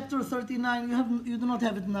following in chapter 39. You do not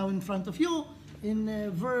have it now in front of you.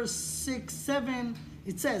 In verse 6, 7,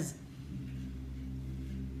 it says,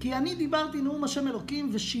 כי אני דיברתי נאום השם אלוקים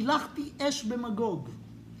ושילחתי אש במגוג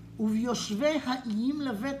וביושבי האיים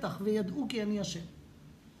לבטח וידעו כי אני השם.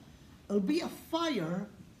 It'll be a fire.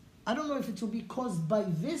 I don't know if it will be caused by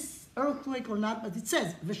this earthquake or not, but it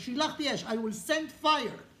says, ושילחתי אש, I will send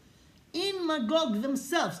fire in Magog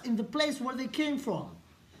themselves, in the place where they came from.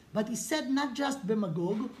 But he said not just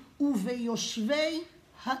במגוג, וביושבי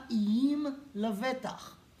האיים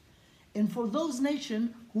לבטח. And for those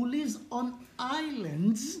nations who lives on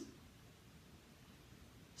islands,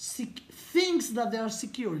 thinks that they are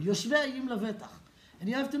secure. יושבי האיים לבטח. And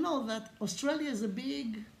you have to know that Australia is a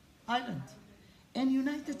big island. And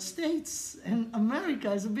United States and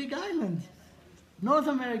America is a big island. North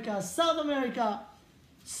America, South America.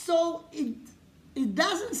 So it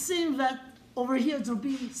doesn't seem that over here it will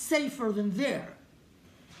be safer than there.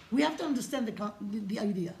 We have to understand the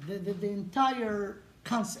idea, the entire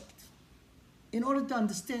concept, in order to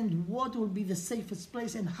understand what will be the safest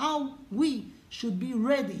place and how we should be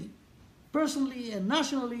ready, personally and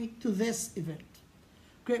nationally, to this event.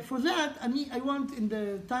 Okay, for that, I want, in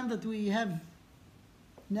the time that we have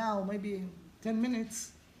now, maybe 10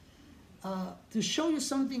 minutes, to show you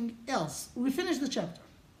something else. We finished the chapter.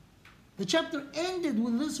 The chapter ended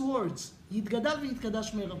with these words, יתגדל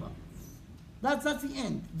ויתקדש מרבה. That's the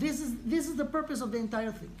end. This is the purpose of the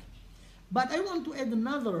entire thing. But I want to add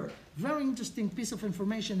another very interesting piece of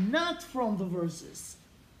information, not from the verses,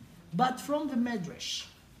 but from the Medrash.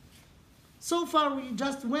 So far, we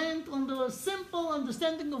just went on the simple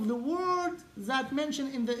understanding of the word that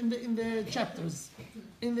mentioned in the chapters,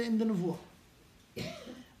 in the Nevuah.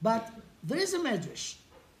 But there is a Medrash.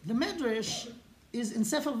 The Medrash is in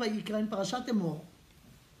Sefer Vayikra, in Parashat Emor,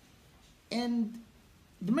 and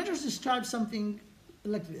the Medrash describes something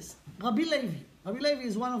like this. Rabbi Levi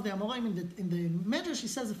is one of the Amoraim in the Medrash. He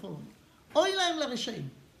says the following: Oy lahem l'reshaim.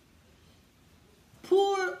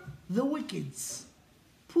 Poor the wickeds,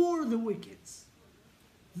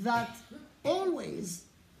 that always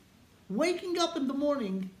waking up in the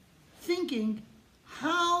morning thinking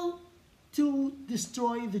how to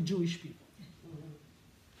destroy the Jewish people.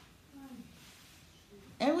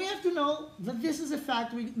 And we have to know that this is a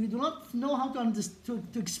fact. We do not know how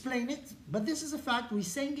to explain it, but this is a fact. We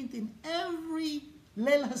sang it in every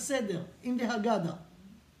Leil HaSeder, in the Haggadah.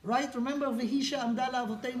 Right? Remember, והיא שעמדה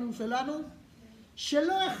לאבותינו שלנו?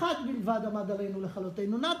 שלא אחד בלבד עמד עלינו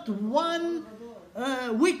לכלותנו. Not one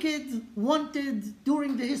wicked wanted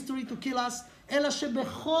during the history to kill us, אלא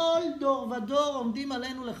שבכל דור ודור עומדים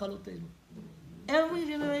עלינו לכלותנו. Every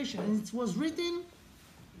generation. And it was written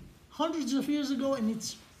hundreds of years ago, and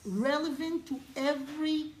it's relevant to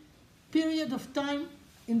every period of time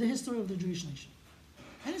in the history of the Jewish nation.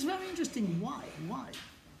 And it's very interesting. Why?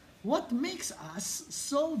 What makes us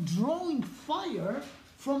so drawing fire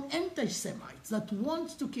from anti-Semites that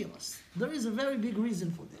want to kill us? There is a very big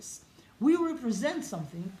reason for this. We represent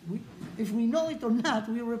something, if we know it or not,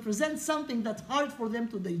 we represent something that's hard for them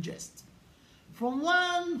to digest. From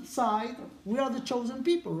one side, we are the chosen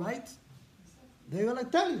people, right? They will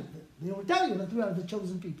tell you that we are the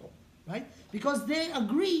chosen people, right? Because they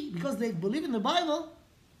agree, because they believe in the Bible,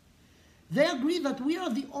 They agree that we are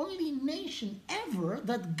the only nation ever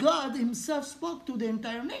that God himself spoke to the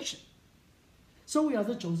entire nation. So we are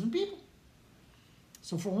the chosen people.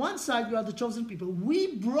 So from one side, we are the chosen people.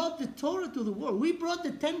 We brought the Torah to the world. We brought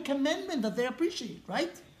the 10 Commandments that they appreciate,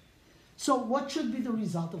 right? So what should be the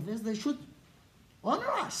result of this? They should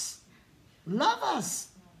honor us, love us.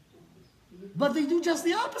 But they do just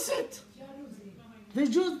the opposite. They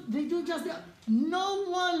do just the... No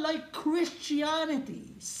one like Christianity,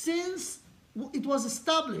 since it was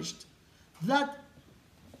established, that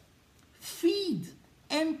feed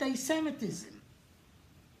anti-Semitism.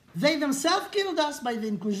 They themselves killed us by the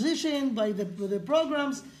Inquisition, by the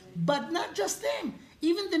programs, but not just them.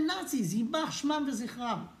 Even the Nazis, Yimach Shmam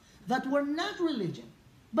v'Zichram, that were not religion.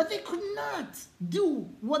 But they could not do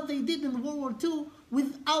what they did in World War II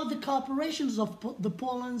without the cooperations of the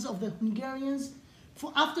Polands, of the Hungarians,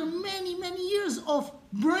 for after many, many years of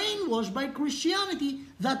brainwash by Christianity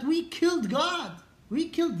that we killed God. We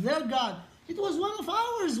killed their God. It was one of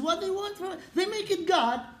ours. What they want for they make it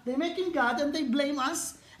God. They make it God and they blame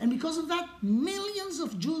us. And because of that, millions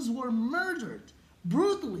of Jews were murdered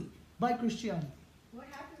brutally by Christianity. What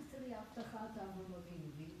happens to the Avtachat Avram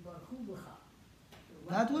Avinu, Baruch B'cha?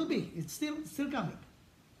 That will be. It's still coming.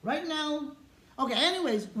 Right now, okay,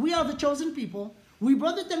 anyways, we are the chosen people. We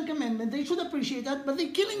brought the 10 Commandments. They should appreciate that, but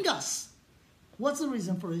they're killing us. What's the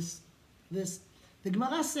reason for this? The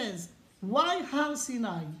Gemara says, why Har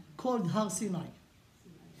Sinai called Har Sinai?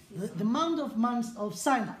 The Mount of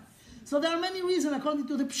Sinai. So there are many reasons according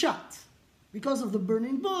to the Pshat. Because of the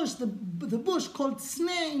burning bush, the bush called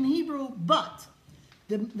Sneh in Hebrew, but.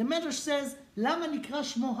 The Medrash says, Lama nikra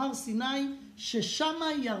shmo Har Sinai,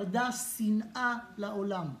 sheshama yarda sin'a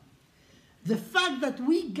la'olam. The fact that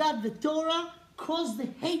we got the Torah caused the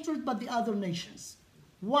hatred by the other nations.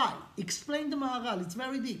 Why? Explain the Maharal. It's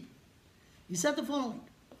very deep. He said the following.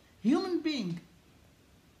 Human being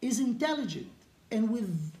is intelligent, and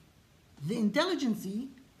with the intelligence,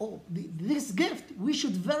 or this gift, we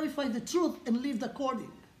should verify the truth and live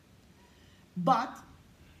according. But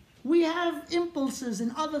we have impulses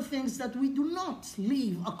and other things that we do not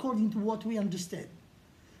live according to what we understand.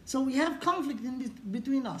 So we have conflict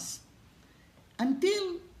between us.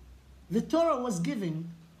 Until the Torah was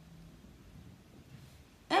given,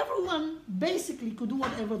 everyone basically could do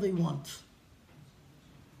whatever they want.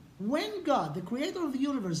 When God, the creator of the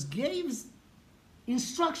universe, gave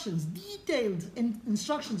instructions, detailed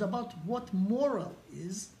instructions about what moral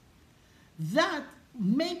is, that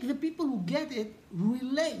make the people who get it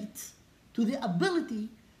relate to the ability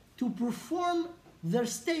to perform their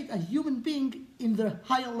state as human being in the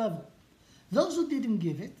higher level. Those who didn't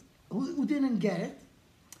give it, who didn't get it,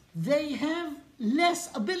 they have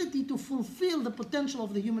less ability to fulfill the potential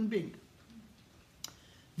of the human being.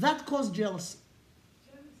 That caused jealousy.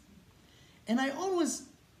 And I always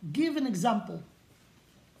give an example.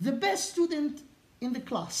 The best student in the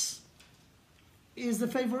class is the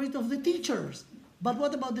favorite of the teachers. But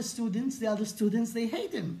what about the students? The other students, they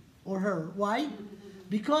hate him or her. Why?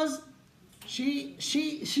 Because she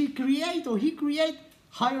create or he create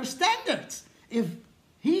higher standards. If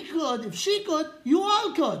he could, if she could, you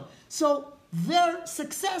all could. So their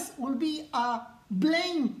success will be a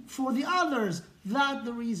blame for the others. That's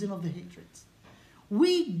the reason of the hatred.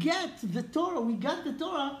 We get the Torah, we got the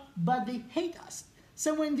Torah, but they hate us.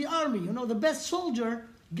 So when the army, the best soldier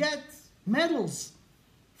gets medals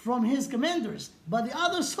from his commanders, but the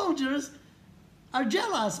other soldiers are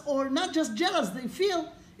jealous, or not just jealous, they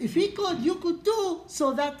feel, if he could, you could too,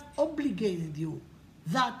 so that obligated you.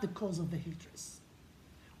 That's the cause of the hatred.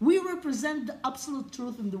 We represent the absolute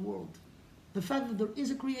truth in the world. The fact that there is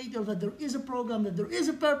a creator, that there is a program, that there is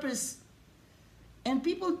a purpose. And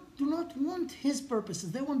people do not want his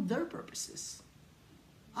purposes. They want their purposes.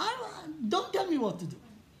 Don't tell me what to do.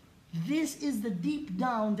 This is the deep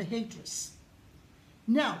down, the hatred.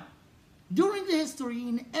 Now, during the history,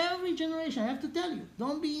 in every generation, I have to tell you,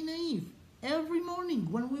 don't be naive. Every morning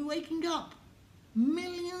when we're waking up,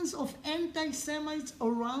 millions of anti-Semites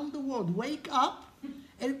around the world wake up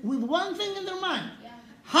with one thing in their mind.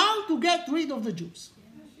 How to get rid of the Jews.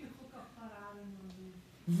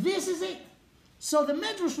 This is it. So the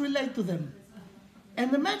Medrash relate to them. And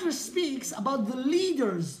the Medrash speaks about the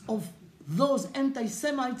leaders of those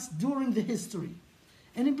anti-Semites during the history.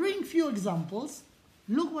 And he brings few examples.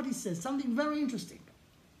 Look what he says, something very interesting.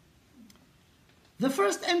 The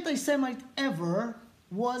first anti-Semite ever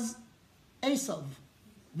was Esav,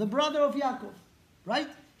 the brother of Yaakov, right?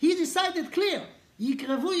 He decided clear, I'm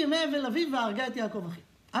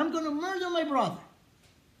going to murder my brother.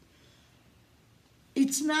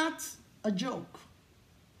 It's not a joke.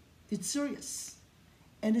 It's serious.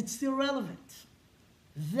 and it's still relevant.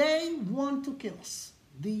 They want to kill us,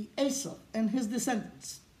 the Esau and his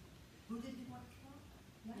descendants. Who did he want to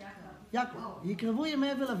kill? Yaakov. יקרבו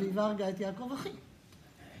ימי אבל אביו והרגה את יעקב אחי.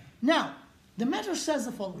 Now, the matter says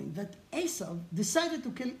the following, that Esau decided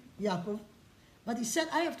to kill Yaakov, but he said,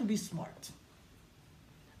 I have to be smart.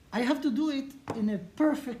 I have to do it in a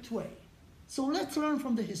perfect way. So let's learn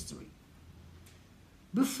from the history.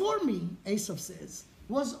 Before me, Esau says,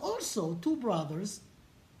 was also two brothers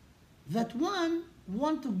that one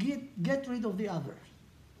want to get rid of the other.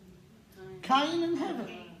 Cain and Hevel,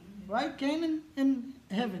 right? Cain and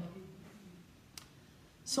Hevel.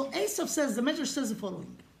 So Esau says, the Medrash says the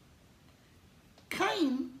following.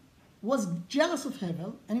 Cain was jealous of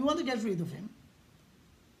Hevel and he wanted to get rid of him,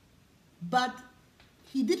 but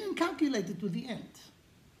he didn't calculate it to the end.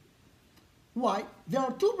 Why? There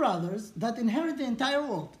are two brothers that inherit the entire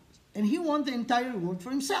world, and he wants the entire world for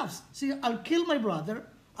himself. See, I'll kill my brother,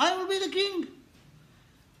 I will be the king.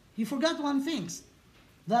 He forgot one thing,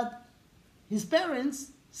 that his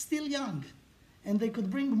parents still young, and they could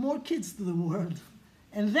bring more kids to the world,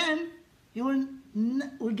 and then he will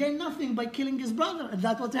gain nothing by killing his brother, and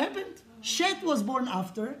that's what happened. Shet was born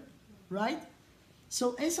after, right?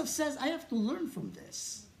 So Esau says, I have to learn from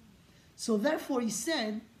this. So therefore he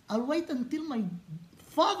said, I'll wait until my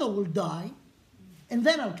father will die, and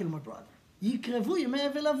then I'll kill my brother. יקרבו ימי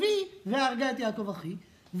אבל אבי והרגה את יעקב אחי.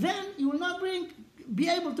 Then you will not be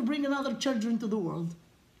able to bring another children to the world.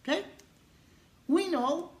 Okay? We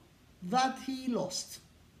know that he lost.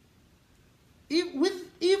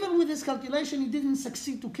 Even with his calculation, he didn't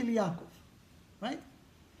succeed to kill Yaakov. Right?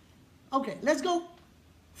 Okay, let's go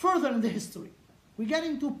further in the history. We get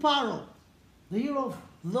into Paro, the hero of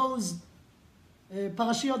those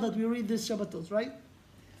parashiyot that we read this Shabbatot, right?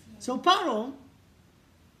 So Paro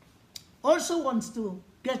also wants to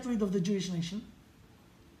get rid of the Jewish nation,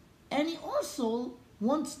 and he also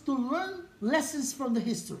wants to learn lessons from the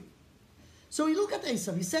history. So he looked at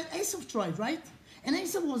Esau. He said, Esau tried, right? And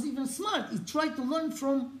Esau was even smart. He tried to learn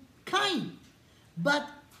from Cain, but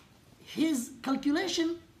his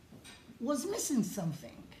calculation was missing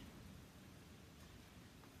something.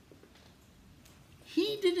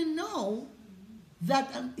 He didn't know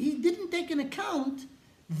that, he didn't take into account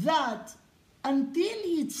that until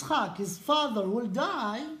Yitzchak, his father, will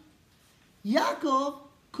die, Yaakov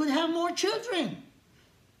could have more children.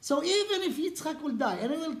 So even if Yitzchak will die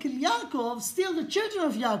and he will kill Yaakov, still the children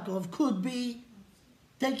of Yaakov could be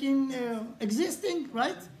existing,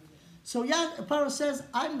 right? So Paro says,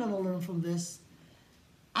 I'm going to learn from this.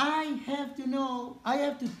 I have to know,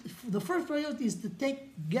 the first priority is to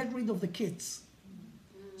get rid of the kids.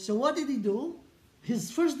 So what did he do? His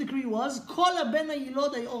first decree was, Kol ha-ben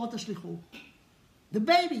ha-yilod ha-yor tashlichu. The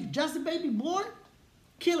baby, just the baby born,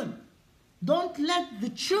 kill him. Don't let the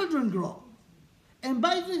children grow. And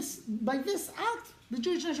by this act, the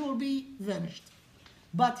Jewish nation will be vanished.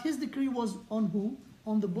 But his decree was on who?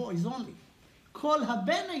 On the boys only. Kol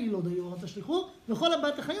ha-ben ha-yilod ha-yor tashlichu, v'chol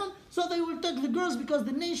ha-bat ha-chayon. So they will take the girls because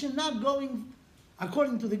the nation not going,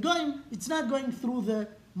 according to the Goyim, it's not going through the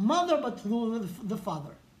mother but through the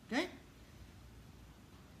father. Okay?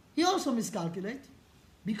 He also miscalculated,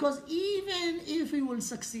 because even if he will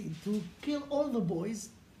succeed to kill all the boys,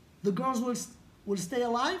 the girls will stay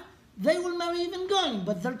alive, they will marry even Goyim,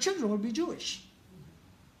 but their children will be Jewish.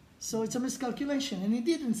 So it's a miscalculation, and he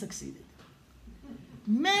didn't succeed.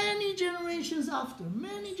 Many generations after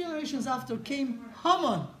came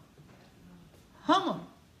Haman.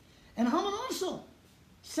 And Haman also,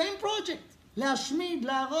 same project. להשמיד,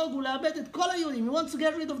 להרוג ולאבד את כל היהודים. He wants to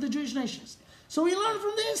get rid of the Jewish nations. So we learn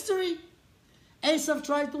from the history. Esau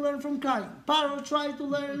tried to learn from Cain. Paro tried to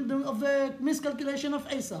learn of the miscalculation of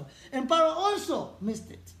Esau. And Paro also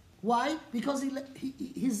missed it. Why? Because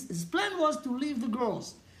his plan was to leave the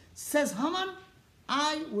girls. Says Haman,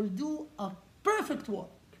 I will do a perfect work.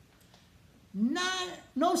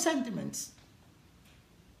 No sentiments.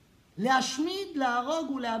 להשמיד,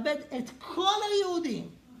 להרוג ולאבד את כל היהודים.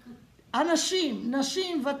 Anashim,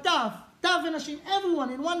 Nashim, Vataf, Tav and Nashim, everyone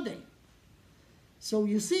in one day. So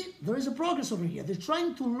you see, there is a progress over here. They're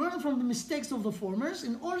trying to learn from the mistakes of the formers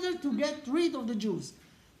in order to get rid of the Jews.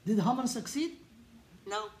 Did Haman succeed?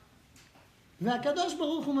 No. והקדוש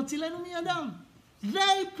ברוך הוא מצילנו מידם.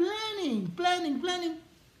 They planning.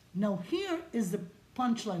 Now here is the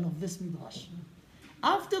punchline of this midrash.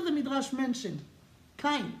 After the midrash mentioned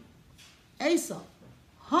Cain, Esau,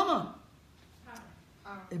 Haman,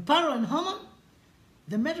 Paro and Haman,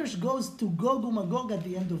 the Medrash goes to Gog and Magog at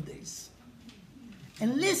the end of days.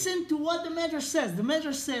 And listen to what the Medrash says. The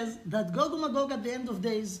Medrash says that Gog and Magog at the end of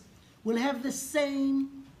days will have the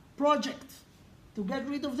same project. to get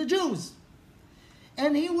rid of the Jews.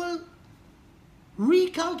 And he will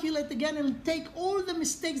recalculate again and take all the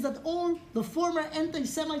mistakes that all the former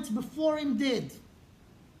anti-Semites before him did.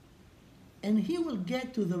 And he will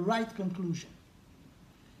get to the right conclusion.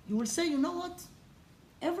 He will say, you know what?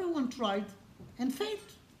 Everyone tried and failed.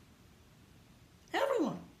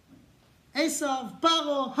 Everyone. Esav,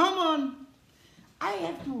 Paro, Haman. I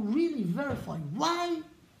have to really verify why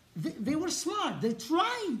they were smart. They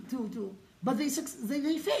tried to but they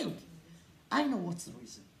failed. I know what's the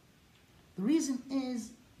reason. The reason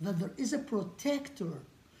is that there is a protector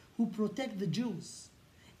who protects the Jews.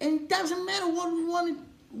 And it doesn't matter what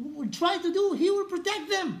we try to do, he will protect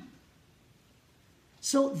them.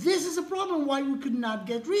 So this is a problem why we could not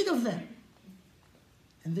get rid of them.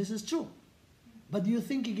 And this is true. But do you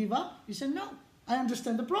think he gave up? He said, no, I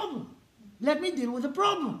understand the problem. Let me deal with the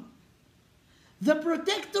problem. The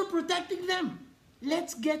protector protecting them.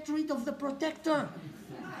 Let's get rid of the protector.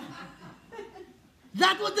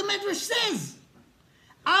 That's what the Medrash says.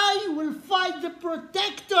 I will fight the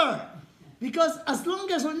protector. Because as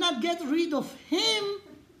long as we not get rid of him,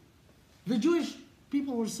 the Jewish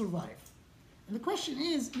people will survive. And the question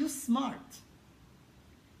is, you're smart.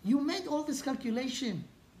 You made all this calculation.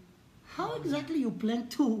 How exactly you plan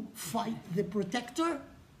to fight the protector?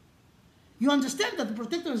 You understand that the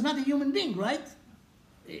protector is not a human being, right?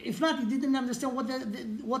 If not, he didn't understand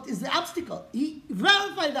what is the obstacle. He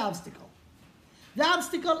verified the obstacle. The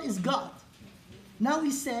obstacle is God. Now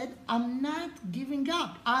he said, I'm not giving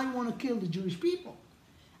up. I want to kill the Jewish people.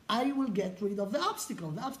 I will get rid of the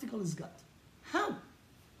obstacle. The obstacle is God. How?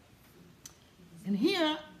 And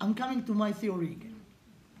here, I'm coming to my theory again.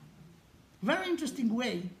 Very interesting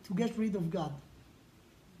way to get rid of God.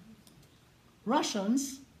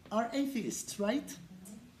 Russians are atheists, right?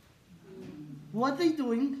 What they're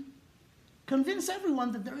doing, convince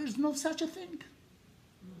everyone that there is no such a thing.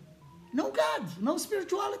 No God, no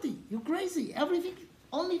spirituality. You're crazy. Everything,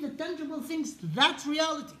 only the tangible things, that's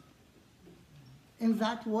reality. And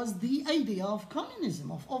that was the idea of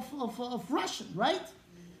communism, of Russia, right?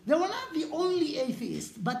 They were not the only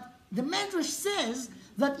atheists, but the Medrash says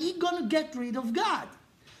that he's going to get rid of God.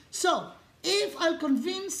 So, if I'll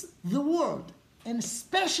convince the world, and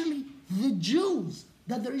especially the Jews,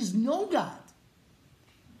 that there is no God,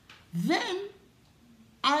 then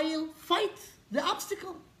I'll fight the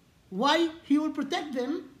obstacle. Why he will protect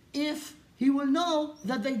them if he will know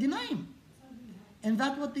that they deny him. And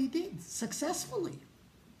that's what they did, successfully.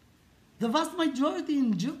 The vast majority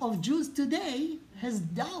of Jews today has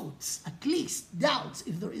doubts, at least doubts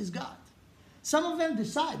if there is God. Some of them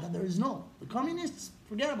decide that there is no. The communists,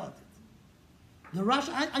 forget about it. The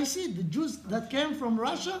Russia, I see it, the Jews that came from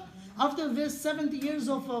Russia, after this 70 years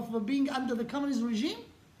of being under the communist regime,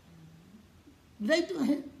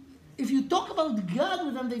 if you talk about God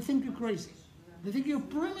with them, they think you're crazy. They think you're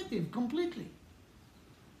primitive completely.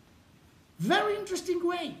 Very interesting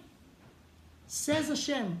way. Says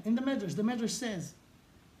Hashem in the Medrash says,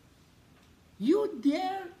 you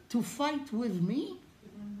dare to fight with me?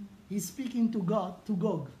 He's speaking to God, to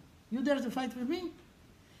Gog. You dare to fight with me?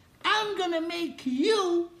 I'm going to make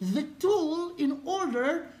you the tool in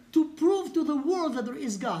order to prove to the world that there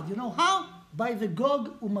is God. You know how? By the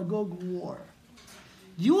Gog and Magog War.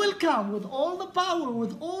 You will come with all the power,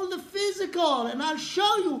 with all the physical, and I'll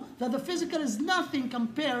show you that the physical is nothing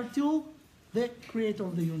compared to the creator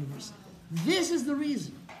of the universe. This is the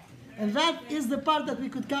reason. And that is the part that we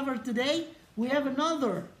could cover today. We have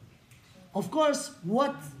another, of course,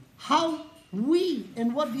 how we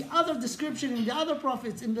and what the other description in the other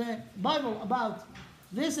prophets in the Bible about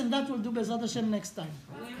this, and that we'll do Bezat Hashem next time.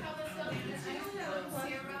 Well, tell us something.